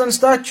idols and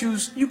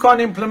statues. You can't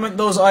implement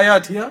those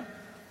ayat here.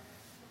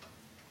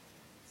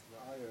 The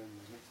ayah in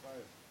the next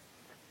ayah.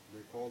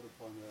 They called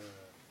upon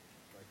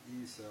like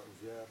Isa,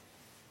 Uzair.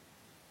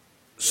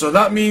 So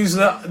that means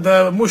that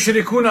the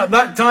mushrikun at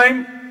that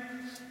time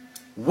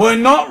were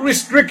not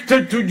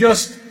restricted to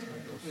just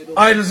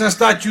idols and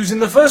statues in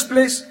the first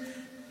place.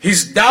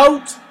 His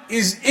doubt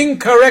is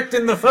incorrect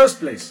in the first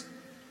place.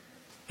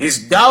 His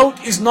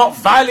doubt is not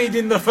valid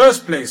in the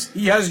first place.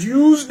 He has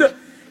used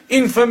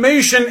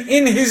information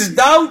in his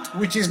doubt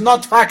which is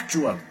not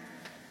factual.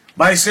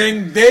 By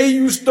saying they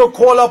used to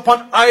call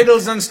upon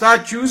idols and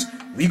statues,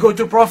 we go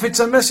to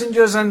prophets and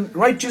messengers and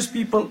righteous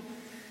people.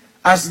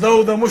 As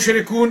though the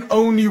mushrikun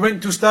only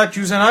went to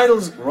statues and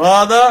idols.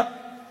 Rather,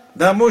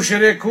 the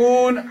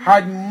mushrikun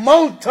had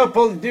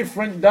multiple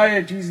different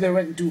deities they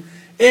went to,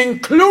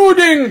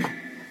 including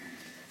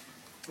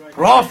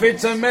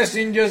prophets and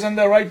messengers and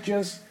the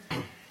righteous.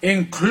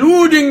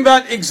 Including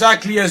that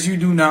exactly as you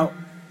do now.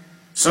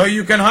 So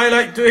you can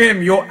highlight to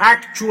him, your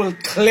actual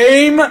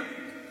claim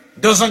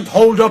doesn't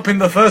hold up in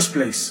the first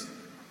place.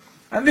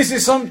 And this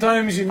is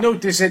sometimes you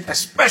notice it,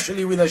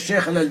 especially with the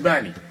Shaykh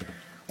Al-Albani.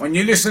 When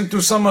you listen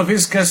to some of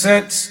his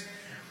cassettes,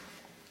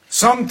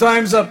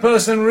 sometimes a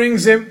person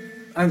rings him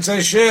and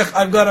says, Shaykh,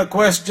 I've got a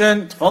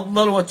question.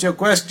 Tfaddal, what's your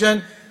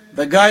question?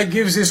 The guy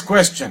gives his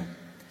question.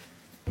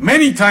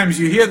 Many times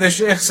you hear the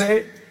Shaykh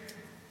say,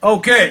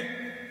 okay,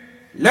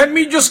 let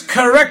me just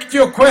correct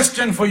your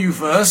question for you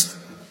first,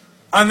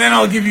 and then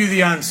I'll give you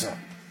the answer.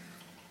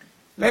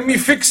 Let me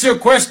fix your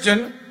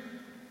question.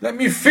 Let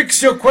me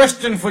fix your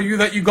question for you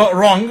that you got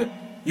wrong.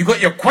 You got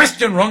your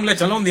question wrong,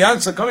 let alone the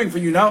answer coming for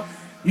you now.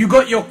 You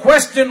got your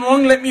question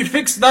wrong, let me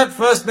fix that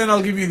first, then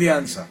I'll give you the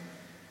answer.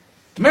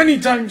 Many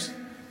times.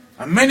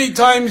 And many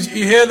times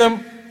you hear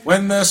them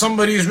when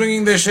somebody is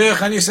ringing the Shaykh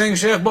and he's saying,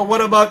 Shaykh, but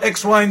what about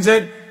X, Y, and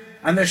Z?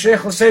 And the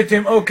Shaykh will say to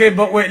him, okay,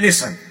 but wait,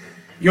 listen.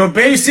 You're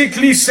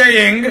basically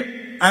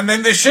saying, and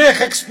then the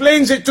Shaykh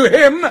explains it to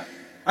him,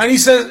 and he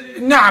says,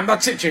 Naam,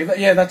 that's it, Shaykh.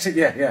 Yeah, that's it,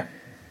 yeah.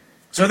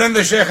 So then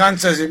the Shaykh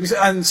answers him.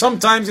 And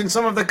sometimes in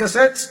some of the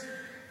cassettes,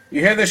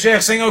 you hear the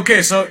Shaykh saying,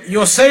 okay, so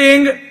you're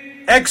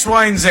saying X,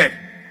 Y, and Z,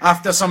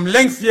 after some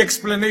lengthy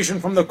explanation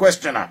from the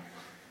questioner.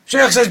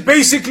 Shaykh says,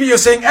 basically you're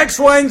saying X,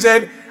 Y, and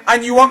Z,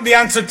 and you want the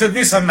answer to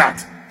this and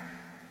that.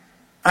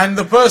 And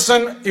the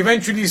person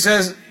eventually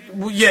says,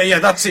 yeah,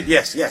 that's it,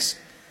 yes.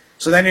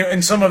 So then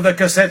in some of the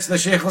cassettes, the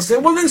Shaykh will say,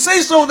 well then say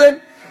so then.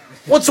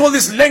 What's all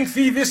this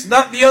lengthy, this,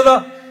 that, the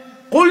other?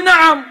 Qul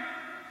na'am.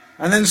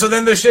 And then so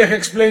then the Shaykh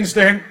explains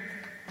to him.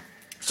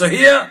 So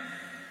here,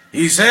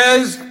 he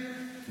says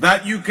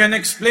that you can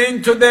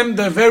explain to them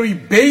the very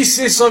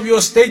basis of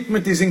your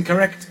statement is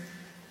incorrect.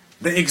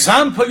 The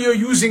example you're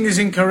using is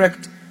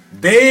incorrect.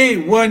 They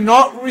were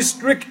not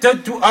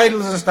restricted to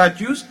idols and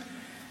statues.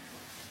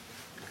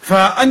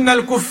 فَأَنَّ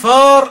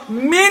الْكُفَّارِ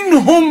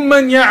مِنْهُمْ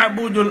مَنْ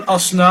يَعْبُدُ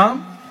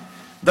الْأَصْنَامِ.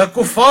 The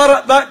kuffar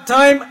at that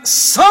time,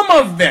 some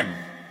of them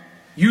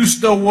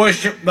used to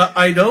worship the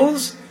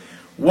idols.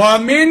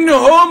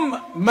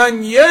 وَمِنْهُمْ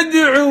مَنْ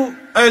يَدْعُ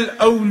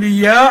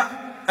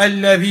الْأَوْلِيَاءَ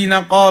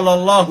الَّذِينَ قَالَ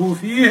اللَّهُ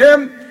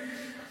فِيهِمْ.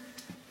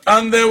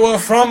 And there were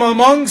from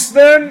amongst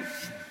them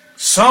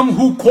some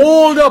who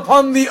called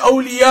upon the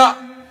awliya,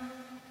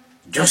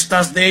 just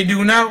as they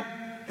do now.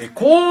 They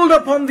called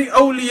upon the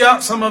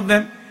awliya, some of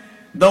them,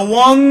 the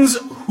ones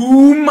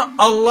whom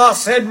Allah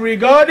said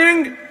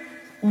regarding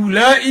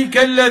أولئك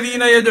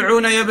الذين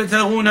يدعون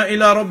يبتغون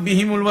إلى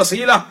ربهم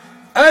الوسيلة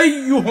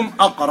أيهم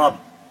أقرب.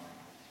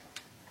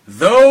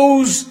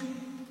 Those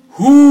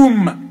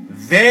whom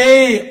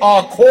they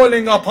are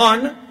calling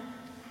upon,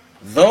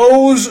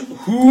 those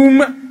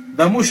whom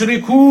the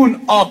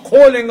mushrikun are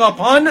calling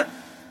upon,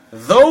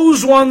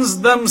 those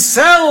ones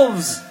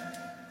themselves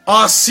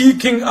are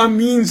seeking a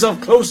means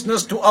of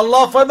closeness to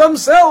Allah for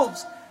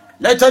themselves,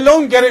 let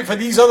alone get it for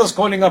these others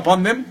calling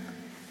upon them.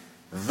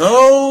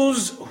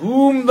 Those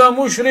whom the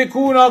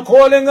mushrikun are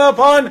calling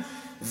upon,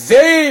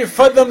 they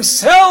for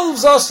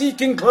themselves are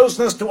seeking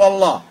closeness to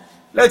Allah,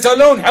 let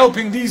alone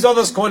helping these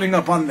others calling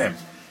upon them.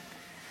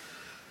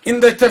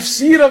 In the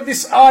tafsir of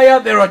this ayah,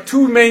 there are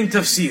two main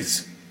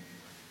tafsirs.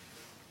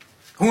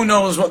 Who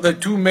knows what the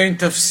two main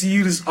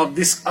tafsirs of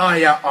this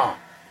ayah are?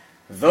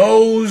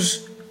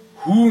 Those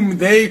whom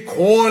they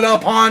call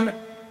upon,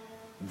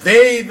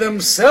 they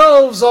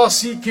themselves are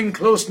seeking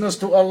closeness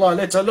to Allah,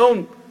 let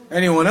alone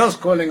anyone else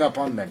calling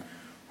upon them.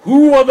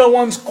 Who are the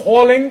ones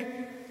calling,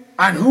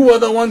 and who are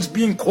the ones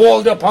being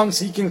called upon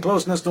seeking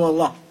closeness to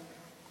Allah?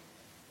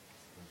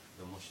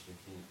 The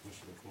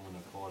mushrikun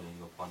are calling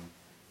upon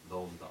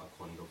those that are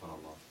calling upon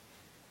Allah.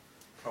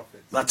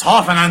 Prophets. That's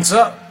half an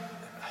answer.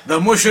 The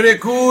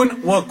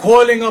mushrikun were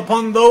calling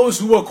upon those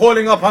who were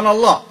calling upon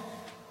Allah.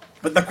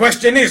 But the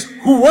question is,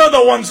 who were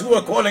the ones who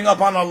were calling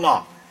upon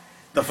Allah?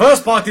 The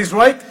first part is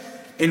right.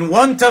 In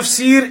one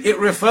tafsir, it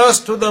refers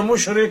to the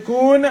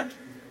mushrikun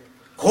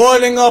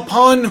calling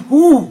upon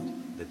who?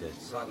 The dead.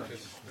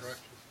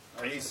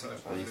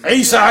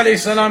 Isa alayhi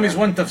salam is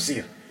one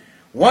tafsir.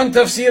 One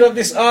tafsir of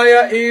this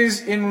ayah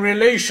is in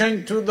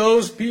relation to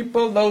those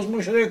people, those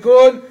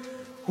mushrikun,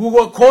 who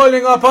were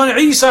calling upon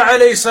Isa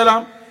alayhi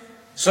salam.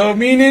 So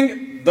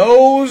meaning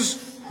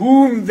those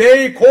whom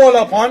they call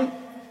upon,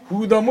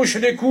 who the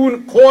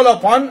mushrikun call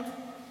upon,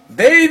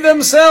 they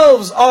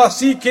themselves are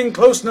seeking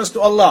closeness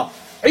to Allah.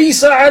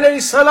 Isa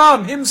alayhi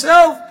salam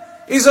himself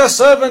is a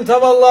servant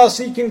of Allah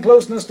seeking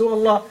closeness to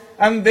Allah,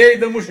 and they,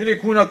 the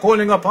mushrikun, are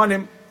calling upon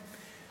him.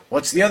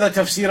 What's the other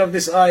tafsir of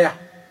this ayah?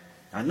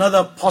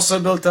 Another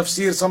possible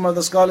tafsir some of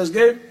the scholars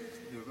gave?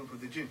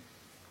 The jinn.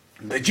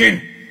 The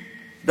jinn.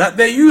 That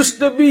there used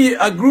to be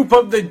a group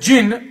of the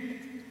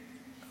jinn,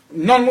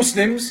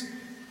 non-Muslims,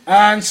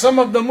 and some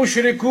of the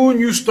mushrikun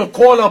used to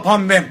call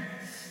upon them.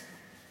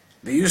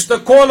 They used to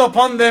call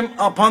upon them,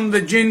 upon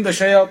the jinn, the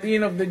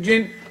shayateen of the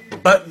jinn,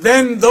 but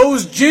then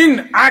those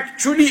jinn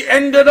actually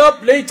ended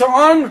up later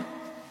on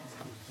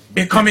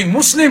becoming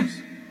Muslims.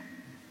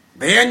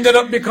 They ended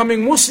up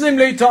becoming Muslim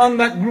later on,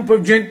 that group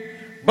of jinn.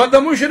 But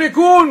the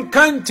mushrikun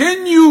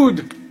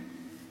continued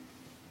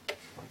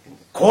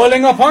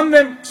calling upon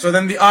them. So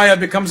then the ayah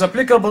becomes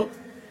applicable.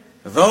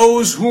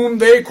 Those whom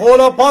they call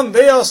upon,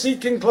 they are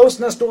seeking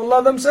closeness to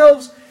Allah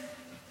themselves.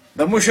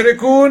 The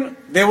mushrikun,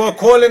 they were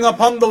calling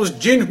upon those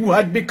jinn who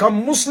had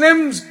become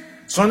Muslims.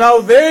 So now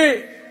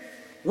they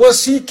were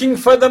seeking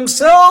for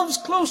themselves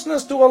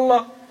closeness to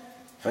Allah.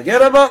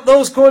 Forget about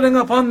those calling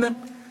upon them.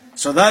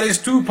 So that is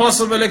two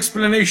possible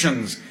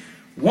explanations.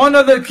 One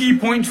other key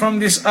point from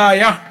this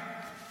ayah.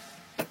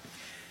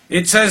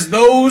 It says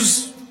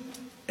those,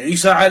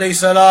 Isa alayhi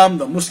salam,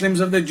 the Muslims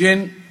of the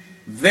jinn,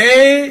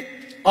 they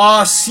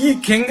are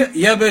seeking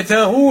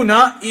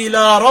يَبْتَغُونَ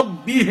إِلَىٰ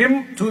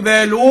رَبِّهِمْ, to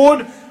their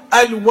Lord,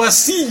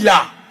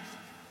 al-wasila.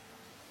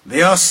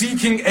 They are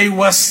seeking a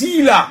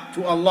wasila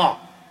to Allah.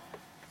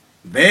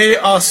 They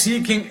are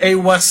seeking a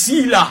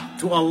wasila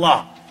to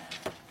Allah.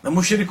 The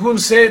mushrikun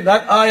say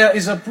that ayah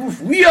is a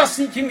proof. We are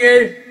seeking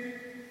a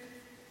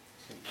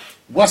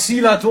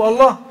wasila to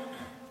Allah.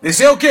 They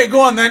say, okay,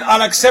 go on then,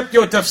 I'll accept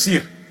your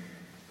tafsir.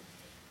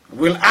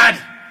 We'll add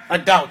a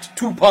doubt,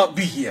 two-part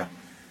B here.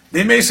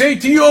 They may say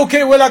to you,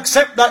 okay, we'll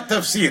accept that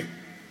tafsir.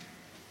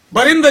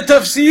 But in the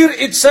tafsir,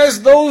 it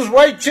says those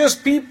righteous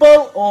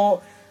people,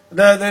 or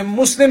the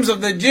Muslims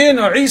of the jinn,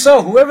 or Isa,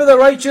 whoever the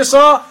righteous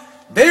are,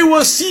 they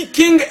were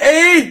seeking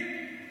a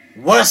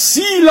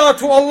wasila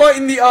to Allah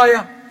in the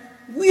ayah.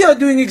 We are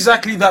doing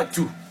exactly that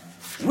too.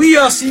 We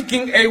are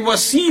seeking a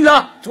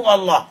wasila to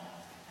Allah.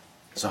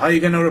 So how are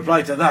you going to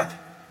reply to that?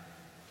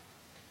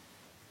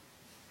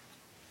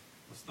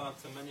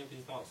 So many of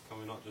these doubts, can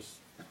we not just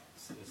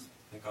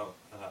pick out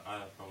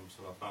ayah from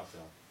Surah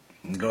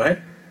Fatiha? Go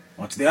ahead.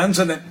 What's the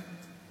answer then?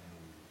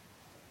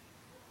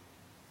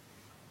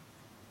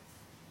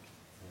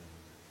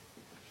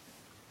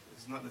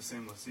 It's not the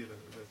same wasila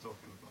that they're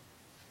talking about.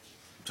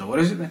 So what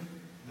is it then?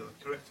 The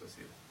correct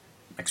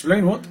wasila.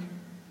 Explain what?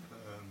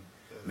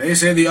 They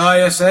say the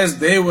ayah says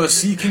they were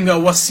seeking a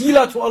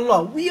wasila to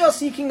Allah. We are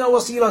seeking a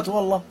wasila to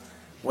Allah.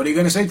 What are you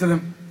going to say to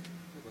them?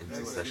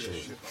 Intercession.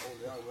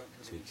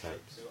 Two types.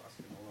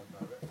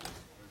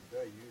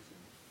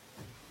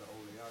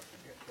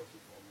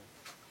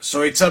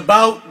 So it's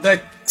about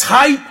the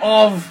type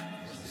of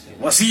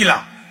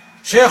wasila.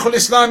 Shaykh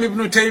al-Islam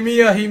ibn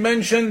Taymiyyah, he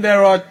mentioned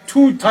there are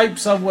two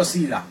types of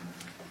wasila.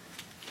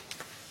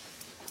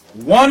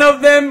 One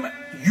of them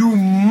you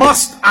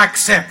must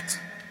accept.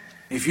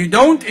 If you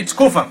don't, it's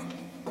kufr.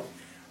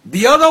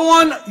 The other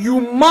one you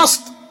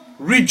must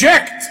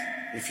reject.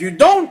 If you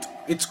don't,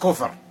 it's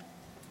kufr.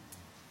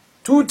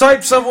 Two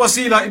types of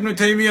wasila Ibn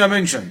Taymiyyah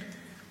mentioned.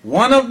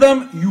 One of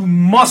them you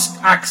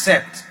must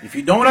accept. If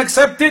you don't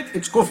accept it,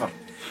 it's kufr.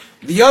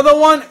 The other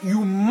one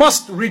you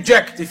must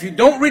reject. If you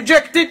don't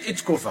reject it,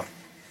 it's kufr.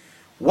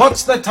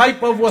 What's the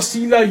type of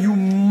wasila you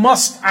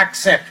must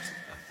accept?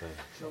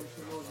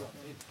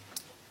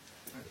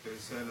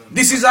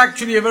 This is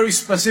actually a very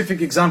specific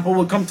example.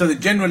 We'll come to the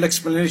general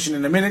explanation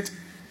in a minute.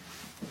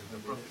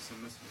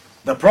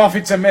 The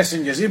prophets and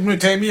messengers. Ibn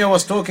Taymiyyah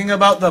was talking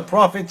about the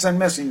prophets and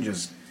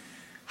messengers.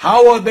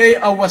 How are they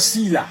a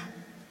wasila?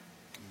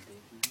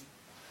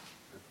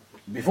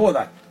 Before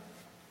that,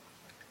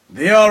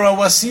 they are a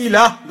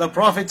wasila, the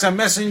prophets and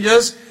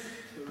messengers,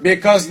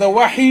 because the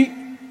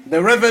wahi,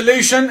 the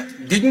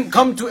revelation, didn't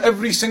come to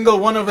every single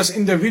one of us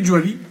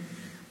individually.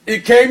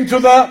 It came to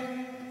the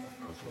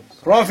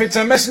prophets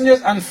and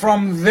messengers, and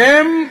from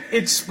them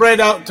it spread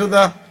out to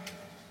the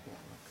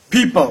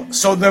people.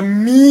 So the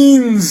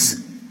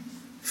means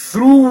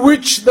through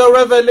which the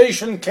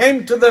revelation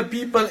came to the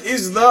people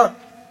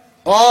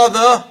are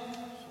the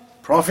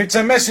prophets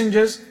and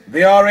messengers.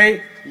 They are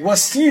a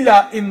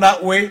wasila in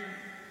that way,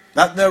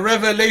 that the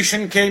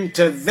revelation came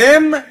to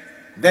them,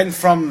 then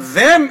from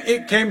them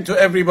it came to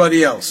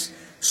everybody else.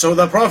 So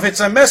the prophets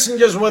and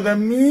messengers were the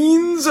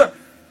means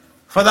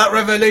for that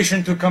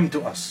revelation to come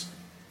to us.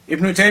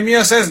 Ibn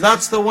Taymiyyah says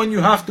that's the one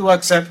you have to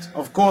accept.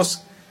 Of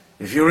course,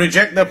 if you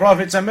reject the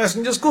prophets and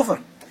messengers,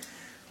 kufr.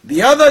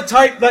 The other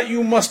type that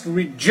you must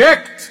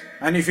reject,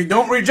 and if you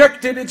don't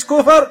reject it, it's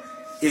kufr,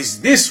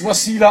 is this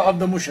wasila of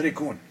the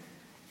mushrikun.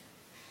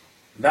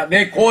 that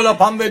they call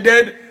upon the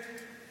dead,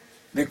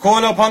 they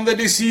call upon the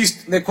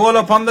deceased, they call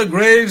upon the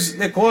graves,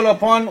 they call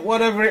upon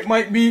whatever it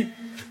might be,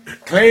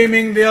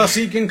 claiming they are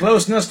seeking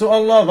closeness to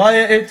Allah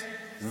via it,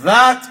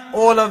 that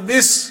all of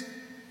this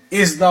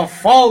is the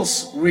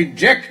false,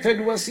 rejected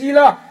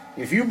wasila.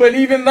 If you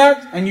believe in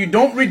that and you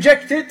don't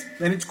reject it,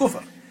 then it's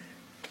kufr.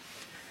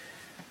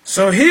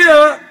 So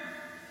here,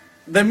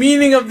 the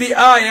meaning of the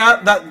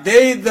ayah, that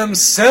they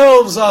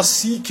themselves are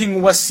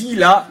seeking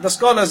wasila, the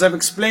scholars have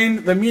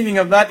explained the meaning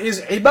of that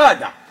is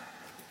ibadah.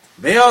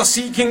 They are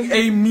seeking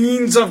a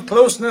means of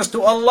closeness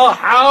to Allah.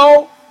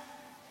 How?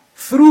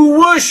 Through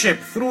worship,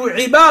 through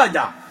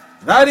ibadah.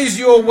 That is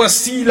your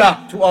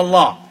wasila to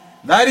Allah.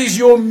 That is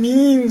your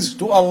means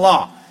to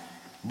Allah.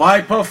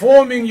 By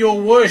performing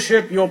your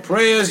worship, your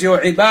prayers, your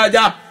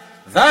ibadah,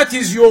 that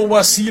is your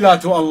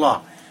wasila to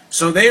Allah.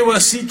 So they were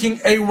seeking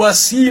a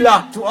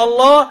wasila to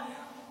Allah,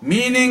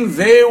 meaning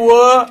they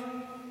were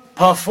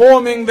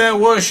performing their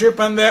worship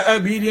and their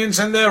obedience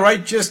and their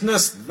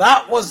righteousness.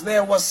 That was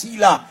their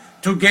wasila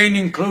to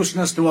gaining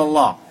closeness to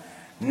Allah.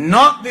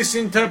 Not this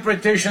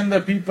interpretation the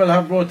people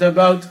have brought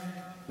about,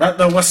 that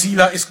the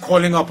wasila is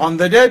calling upon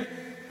the dead.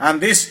 And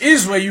this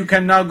is where you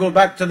can now go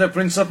back to the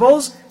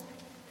principles.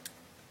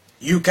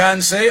 You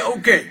can say,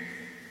 okay,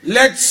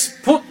 let's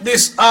put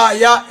this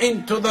ayah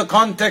into the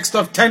context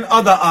of 10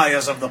 other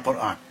ayahs of the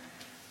Quran.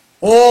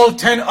 All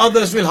 10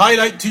 others will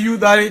highlight to you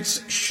that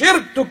it's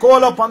shirk to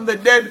call upon the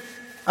dead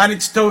and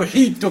it's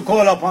tawheed to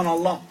call upon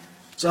Allah.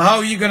 So how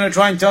are you going to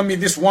try and tell me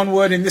this one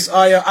word in this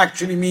ayah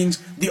actually means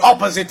the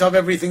opposite of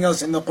everything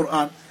else in the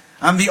Quran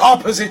and the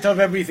opposite of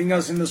everything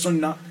else in the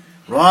Sunnah?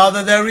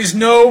 Rather, there is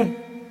no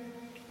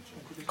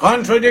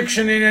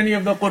contradiction in any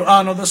of the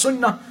Quran or the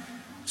Sunnah.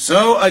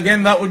 So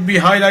again, that would be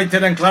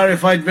highlighted and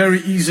clarified very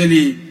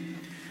easily.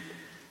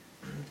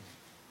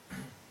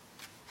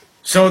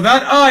 So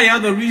that ayah,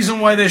 the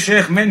reason why the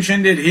Shaykh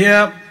mentioned it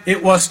here,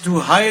 it was to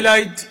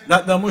highlight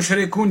that the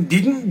mushrikun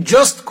didn't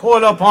just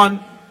call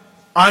upon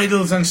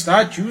idols and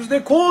statues,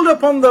 they called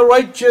upon the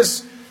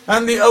righteous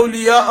and the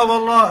awliya of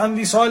Allah and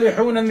the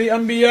salihun and the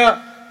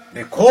anbiya.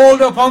 They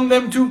called upon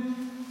them too.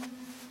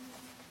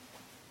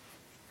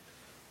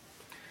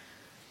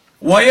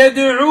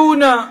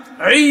 وَيَدْعُونَ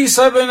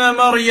عِيسَى بْنَ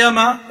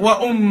مَرْيَمَ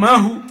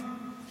وَأُمَّهُ,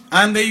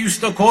 and they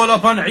used to call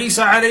upon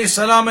Isa alayhi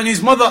salam and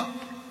his mother,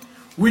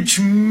 which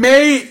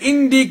may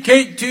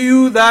indicate to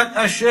you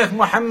that Shaykh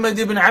Muhammad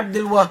ibn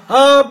Abdul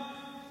Wahhab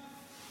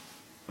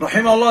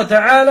rahimahullah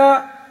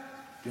ta'ala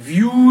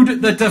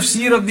viewed the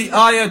tafsir of the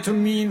ayah to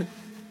mean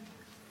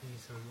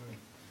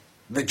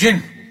the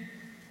jinn,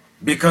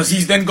 because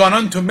he's then gone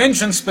on to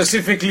mention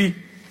specifically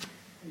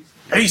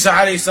Isa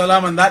alayhi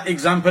salam and that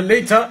example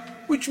later,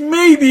 which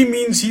maybe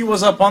means he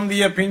was upon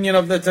the opinion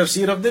of the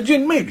tafsir of the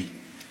jinn, maybe.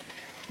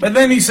 But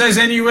then he says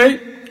anyway,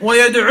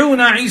 وَيَدْعُونَ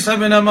عِيسَى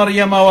بْنَ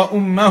مَرْيَمَ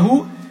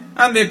وَأُمَّهُ,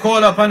 and they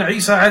call upon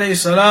Isa alayhi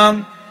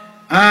salam.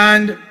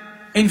 And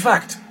in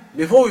fact,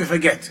 before we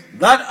forget,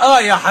 that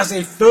ayah has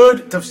a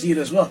third tafsir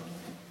as well.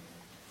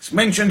 It's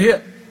mentioned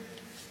here.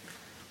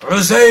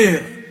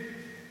 Uzair.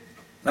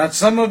 That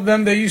some of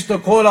them, they used to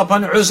call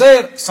upon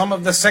Uzair. Some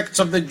of the sects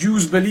of the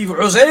Jews believe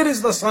Uzair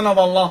is the son of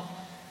Allah,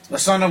 the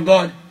son of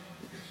God.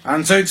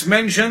 And so it's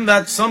mentioned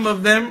that some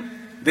of them,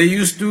 they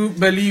used to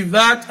believe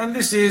that, and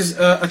this is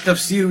a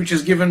tafsir which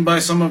is given by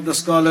some of the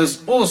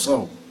scholars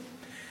also.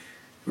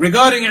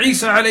 Regarding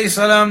Isa alayhi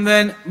salam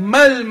then,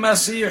 مَا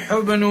الْمَسِيحُ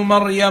بْنُ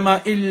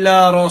مَرْيَمَ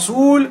إِلَّا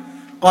رَسُولٌ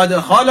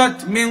قَدْ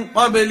خَلَتْ مِنْ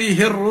قَبْلِهِ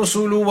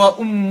الرُّسُلُ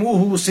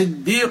وَأُمُّهُ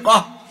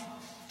صِدِّيقَةٌ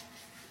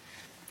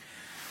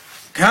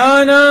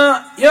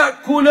كَانَا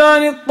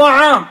يَأْكُلَانِ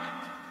الطَّعَامَ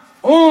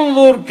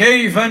انظر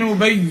كيف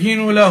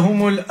نبين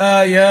لهم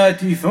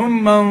الآيات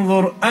ثم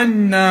انظر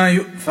أنا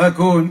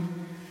يؤفكون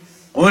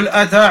قل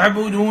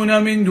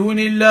أتعبدون من دون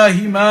الله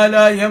ما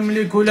لا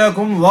يملك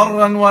لكم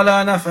ضرا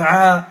ولا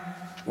نفعا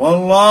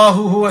والله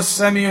هو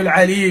السميع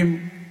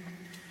العليم.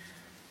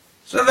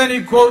 So then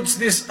he quotes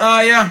this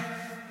ayah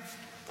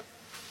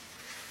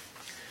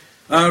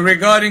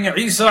regarding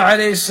Isa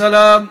alayhi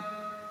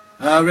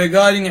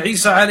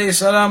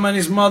salam, and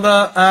his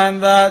mother,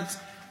 and that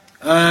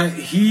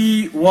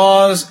he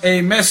was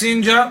a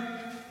messenger,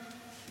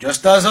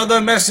 just as other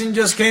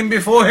messengers came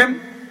before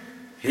him,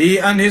 he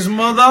and his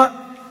mother.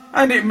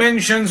 And it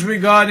mentions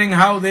regarding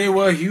how they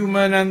were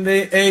human and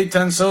they ate,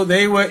 and so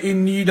they were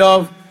in need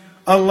of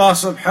Allah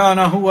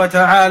subhanahu wa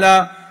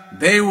ta'ala.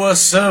 They were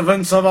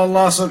servants of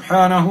Allah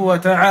subhanahu wa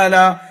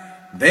ta'ala.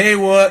 They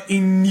were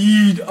in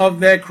need of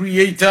their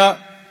creator,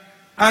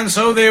 and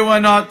so they were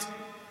not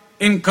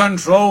in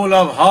control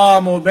of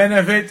harm or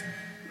benefit.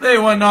 They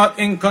were not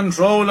in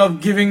control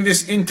of giving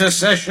this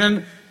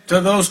intercession to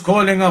those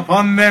calling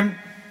upon them.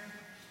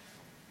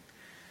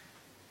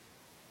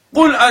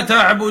 قُلْ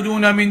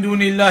أَتَعْبُدُونَ مِن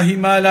دُونِ اللَّهِ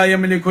مَا لَا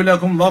يَمْلِكُ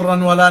لَكُمْ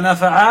ضَرًّا وَلَا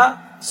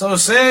نَفْعًا. So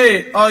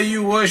say, are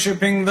you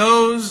worshipping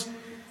those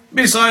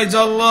besides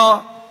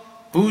Allah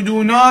who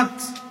do not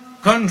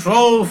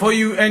control for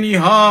you any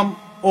harm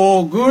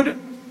or good?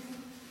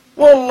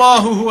 وَاللَّهُ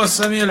هُوَ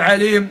السَّمِيعُ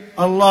الْعَلِيمُ.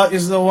 Allah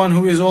is the one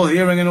who is all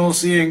hearing and all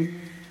seeing.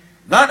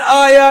 That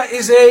ayah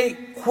is a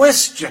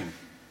question.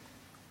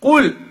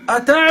 قُلْ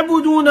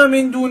أَتَعْبُدُونَ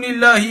مِن دُونِ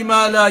اللَّهِ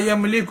مَا لَا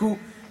يَمْلِكُ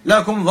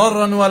لَكُمْ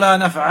ضَرًّا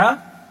وَلَا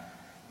نَفْعًا.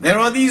 There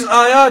are these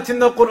ayat in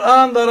the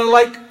Quran that are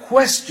like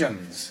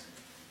questions.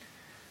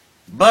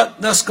 But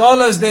the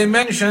scholars, they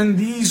mention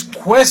these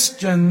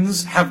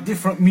questions have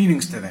different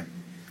meanings to them.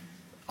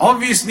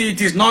 Obviously, it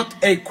is not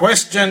a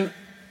question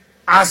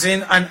as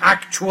in an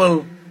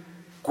actual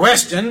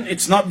question.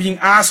 It's not being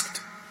asked,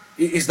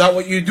 is that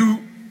what you do?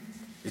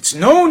 It's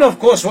known, of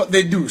course, what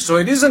they do. So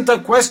it isn't a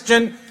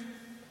question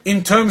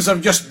in terms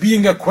of just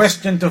being a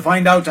question to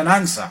find out an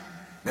answer.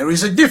 There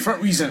is a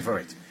different reason for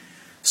it.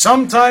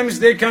 Sometimes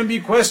they can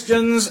be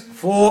questions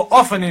for,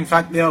 often in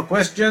fact, they are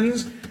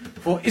questions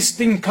for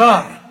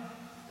istinkar,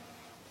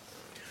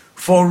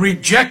 for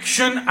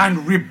rejection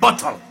and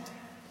rebuttal.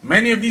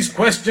 Many of these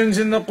questions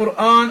in the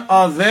Quran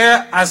are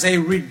there as a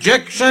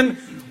rejection,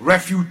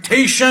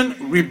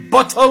 refutation,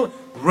 rebuttal,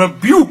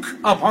 rebuke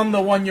upon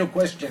the one you're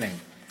questioning.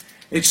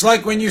 It's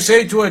like when you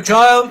say to a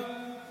child,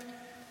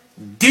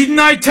 didn't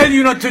I tell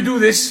you not to do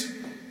this?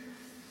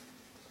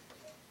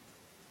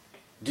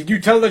 Did you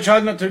tell the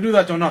child not to do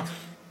that or not?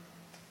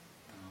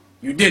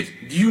 You did.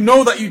 Do you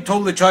know that you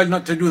told the child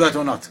not to do that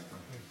or not?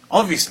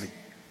 Obviously.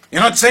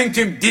 You're not saying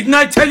to him, didn't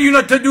I tell you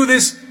not to do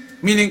this?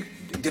 Meaning,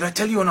 did I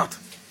tell you or not?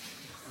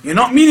 You're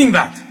not meaning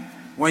that.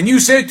 When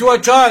you say to a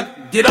child,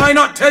 did I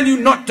not tell you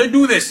not to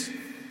do this?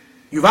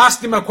 You've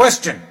asked him a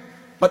question.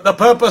 But the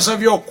purpose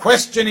of your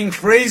questioning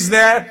phrase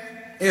there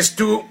is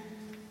to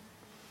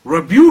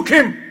rebuke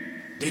him.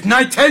 Didn't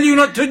I tell you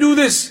not to do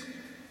this?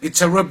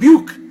 It's a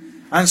rebuke.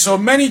 And so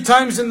many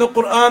times in the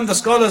Quran, the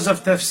scholars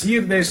of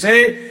tafsir, they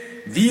say,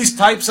 these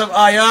types of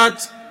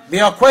ayat, they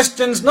are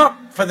questions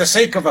not for the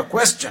sake of a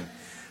question,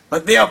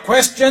 but they are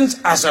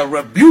questions as a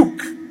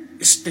rebuke,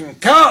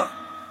 istinkar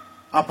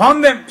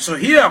upon them. So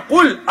here,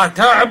 قُلْ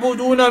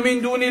أَتَعْبُدُونَ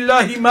مِن دُونِ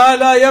اللَّهِ مَا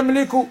لَا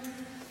يَمْلِكُ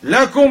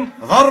لَكُمْ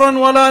ضَرًّا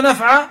وَلَا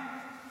نَفْعًا.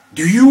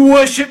 Do you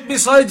worship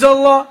besides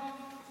Allah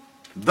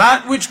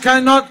that which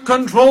cannot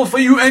control for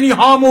you any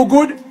harm or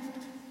good?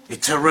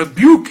 It's a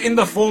rebuke in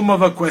the form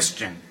of a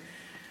question.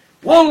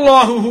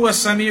 Wallahu huwa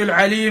as-sami'ul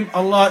alim.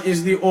 Allah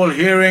is the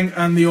all-hearing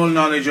and the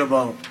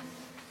all-knowledgeable.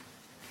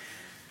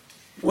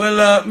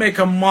 We'll make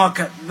a mark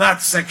at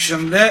that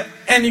section there.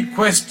 Any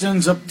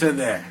questions up to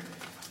there?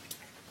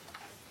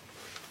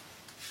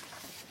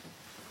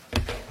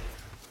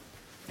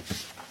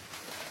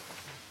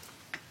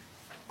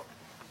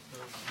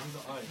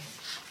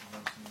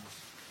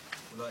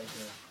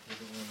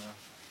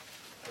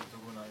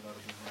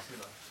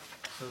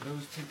 So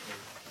those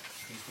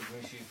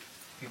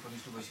people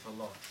used to worship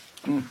Allah.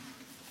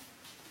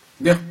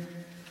 Yeah.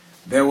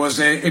 There was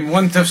in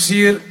one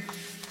tafsir,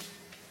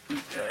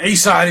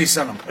 Isa alayhi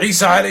salam.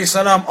 Isa alayhi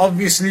salam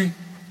obviously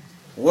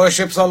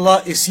worships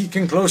Allah, is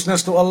seeking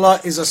closeness to Allah,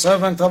 is a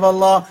servant of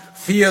Allah,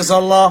 fears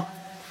Allah,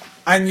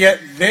 and yet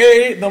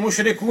they, the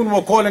mushrikun,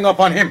 were calling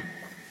upon him.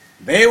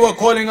 They were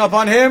calling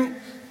upon him,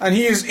 and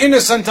he is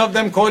innocent of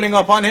them calling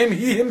upon him.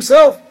 He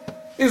himself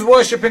is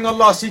worshipping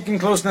Allah, seeking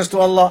closeness to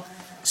Allah.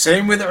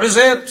 Same with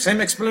Uzair,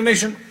 same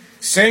explanation.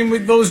 Same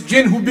with those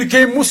jinn who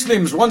became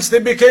Muslims. Once they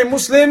became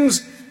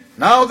Muslims,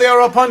 now they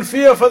are upon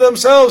fear for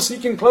themselves,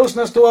 seeking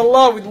closeness to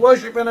Allah with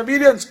worship and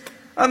obedience.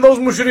 And those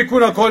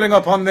mushrikun are calling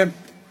upon them.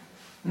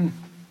 So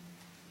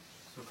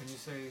can you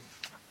say,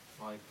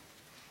 like,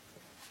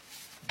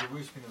 you're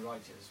worshipping the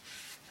righteous,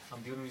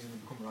 and the only reason they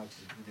become righteous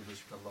is because they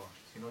worship Allah.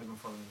 So you're not even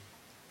following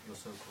your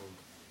so-called...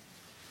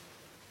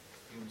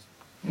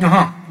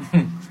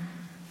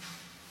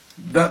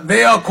 That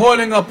they are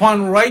calling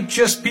upon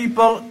righteous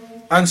people,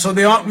 and so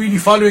they aren't really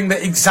following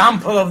the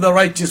example of the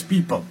righteous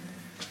people.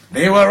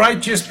 They were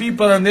righteous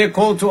people and they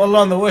called to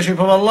Allah and the worship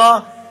of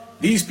Allah.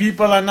 These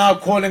people are now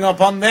calling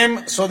upon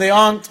them, so they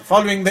aren't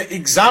following the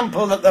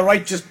example that the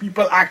righteous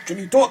people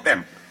actually taught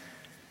them.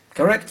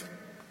 Correct?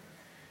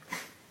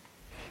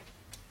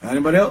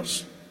 Anybody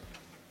else?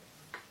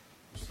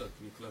 Ustad,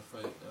 can you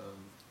clarify,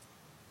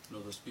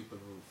 those people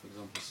who, for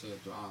example, say a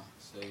dua,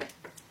 say,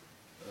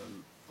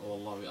 oh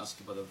Allah, we ask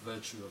you about the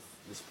virtue of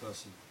this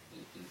person.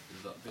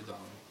 Is that bid'ah?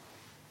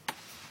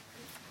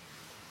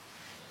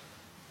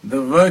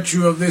 The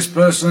virtue of this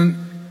person.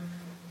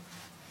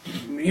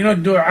 You know,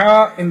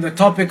 dua, in the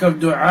topic of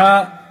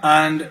dua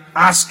and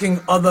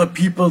asking other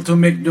people to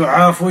make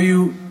dua for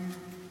you,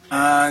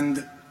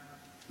 and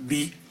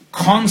the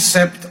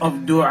concept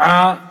of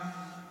dua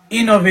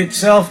in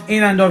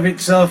and of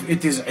itself,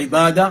 it is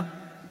ibadah.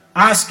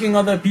 Asking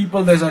other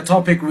people, there's a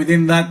topic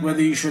within that,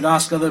 whether you should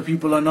ask other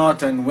people or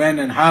not, and when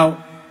and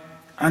how.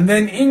 And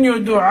then in your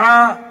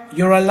dua,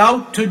 you're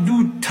allowed to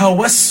do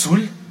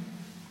tawassul.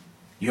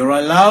 You're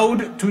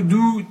allowed to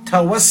do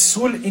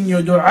tawassul in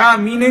your dua,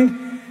 meaning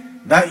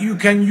that you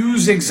can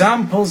use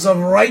examples of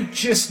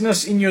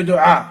righteousness in your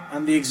dua.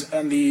 And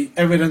the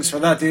evidence for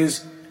that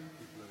is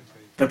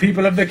the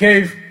people of the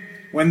cave,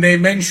 when they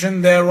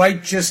mention their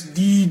righteous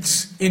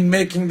deeds in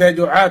making their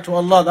dua to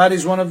Allah. That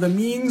is one of the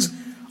means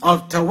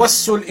of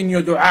tawassul in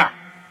your dua.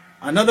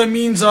 Another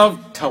means of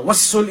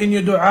tawassul in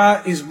your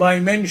dua is by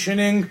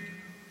mentioning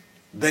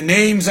the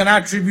names and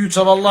attributes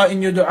of Allah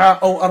in your dua,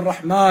 O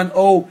Ar-Rahman,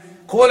 O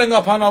calling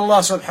upon Allah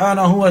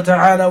subhanahu wa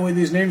ta'ala with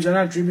His names and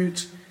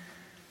attributes.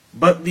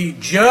 But the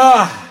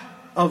jah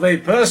of a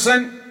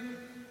person,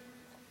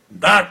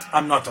 that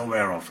I'm not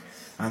aware of.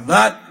 And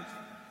that,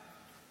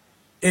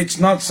 it's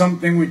not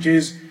something which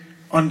is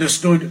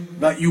understood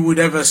that you would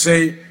ever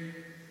say,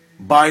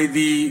 by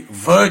the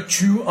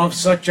virtue of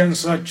such and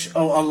such,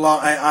 oh Allah,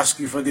 I ask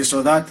you for this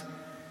or that.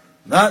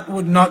 That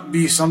would not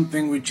be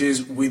something which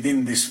is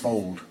within this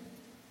fold.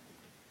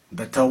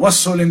 The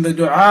tawassul in the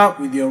dua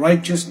with your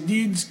righteous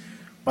deeds,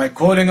 by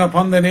calling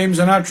upon the names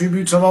and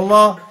attributes of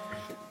Allah,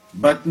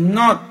 but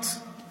not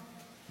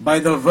by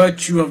the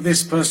virtue of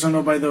this person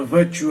or by the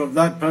virtue of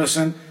that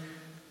person.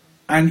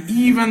 And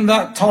even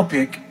that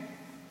topic,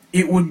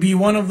 it would be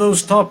one of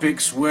those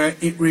topics where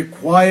it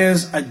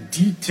requires a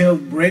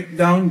detailed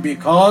breakdown,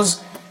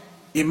 because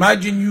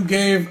imagine you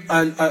gave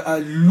a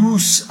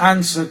loose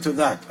answer to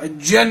that, a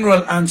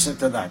general answer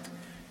to that.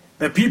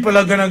 The people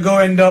are going to go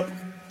end up,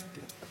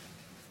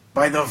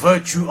 by the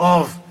virtue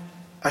of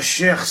a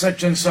sheikh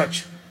such and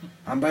such,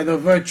 and by the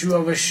virtue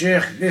of a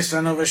sheikh this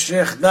and of a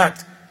sheikh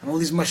that, and all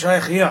these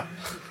mashayikh here,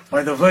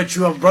 by the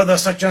virtue of brother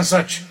such and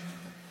such.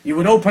 You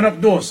would open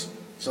up doors.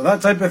 So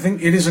that type of thing,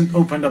 it isn't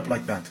opened up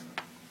like that.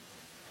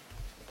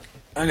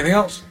 Anything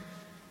else?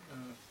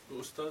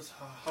 Ustaz,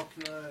 how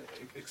can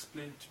I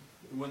explain to,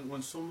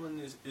 when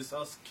someone is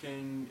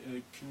asking,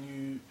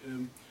 can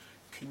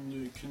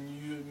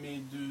you may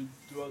do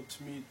dua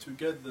to me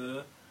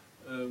together?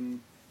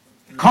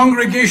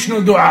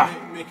 Congregational dua.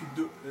 Make it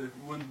do,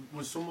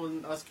 when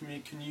someone asks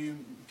me, can you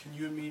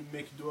me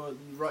make dua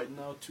right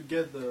now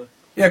together?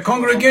 Yeah,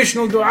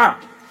 congregational dua.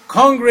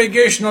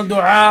 Congregational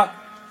dua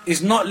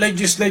is not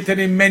legislated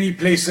in many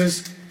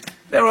places.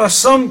 There are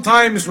some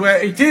times where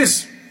it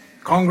is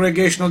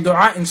congregational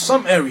dua in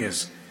some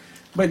areas.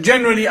 But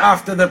generally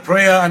after the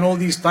prayer and all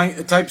these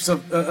types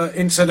of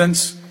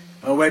incidents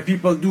where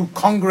people do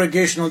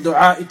congregational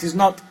dua, it is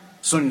not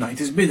sunnah, it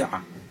is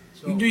bid'ah.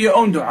 You do your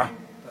own dua.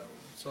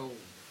 So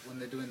when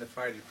they're doing the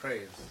Friday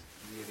prayers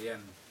near the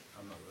end,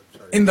 I'm not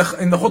sorry. In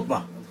the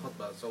khutbah.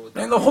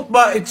 In the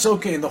khutbah, it's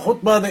okay. In the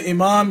khutbah, the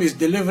imam is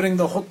delivering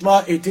the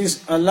khutbah. It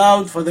is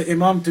allowed for the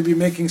imam to be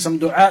making some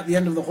dua at the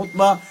end of the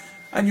khutbah.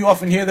 And you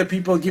often hear the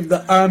people give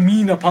the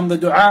ameen upon the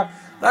dua.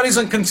 That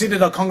isn't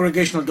considered a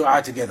congregational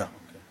dua together.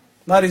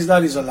 That is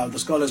allowed. The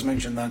scholars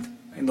mention that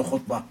in the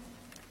khutbah.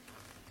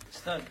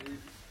 Ustad,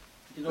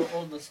 you know,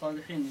 all the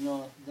salihin, you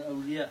know, the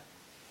awliya,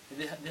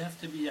 they have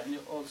to be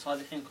all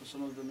salihin, because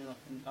some of them, you know,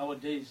 in our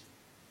days,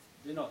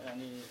 they're not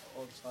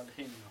all salihin,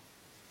 you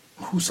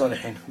know. Who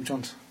salihin? Which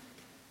ones?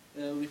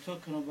 We're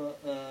talking about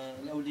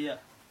al-awliya,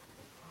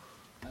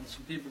 and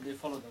some people, they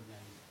follow them.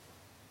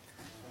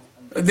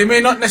 They may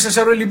not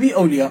necessarily be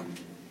awliya.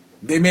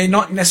 They may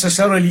not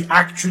necessarily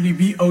actually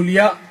be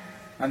awliya.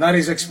 And that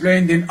is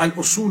explained in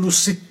Al-Usul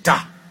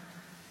Sittah.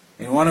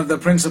 In one of the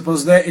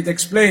principles there, it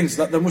explains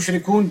that the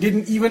mushrikun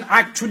didn't even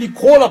actually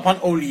call upon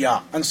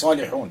awliya and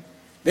salihun.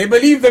 They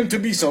believed them to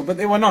be so, but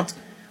they were not.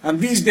 And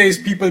these days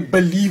people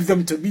believe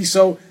them to be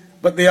so,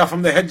 but they are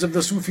from the heads of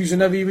the Sufis who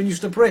never even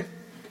used to pray.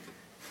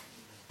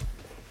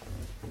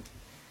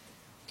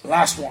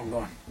 Last one, go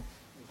on.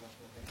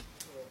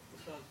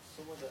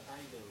 Some of the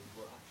idols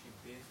were actually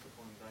based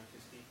upon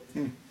righteous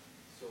people.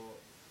 So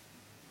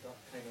that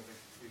kind of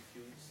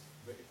refutes,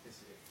 but if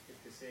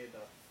they say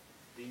that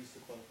they used to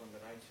call upon the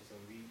righteous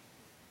and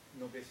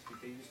basically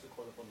they used to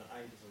call upon the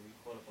idols and we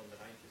call upon the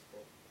righteous.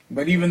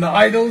 But even the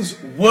idols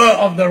were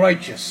of the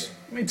righteous.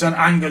 It's an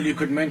angle you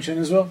could mention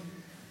as well.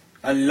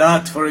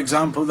 Allat, for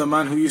example, the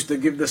man who used to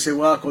give the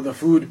siwak or the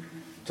food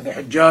to the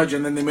Hajjaj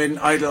and then they made an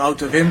idol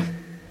out of him.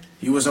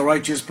 He was a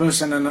righteous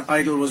person and an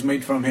idol was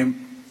made from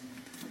him.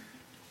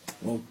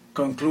 We'll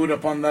conclude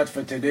upon that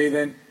for today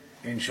then.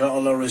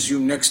 Insha'Allah,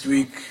 resume next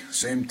week,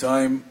 same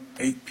time,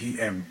 8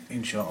 p.m.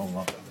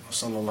 Insha'Allah.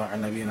 Sallallahu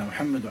ala nabiyyina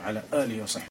Muhammad wa ala alihi wa sahbihi.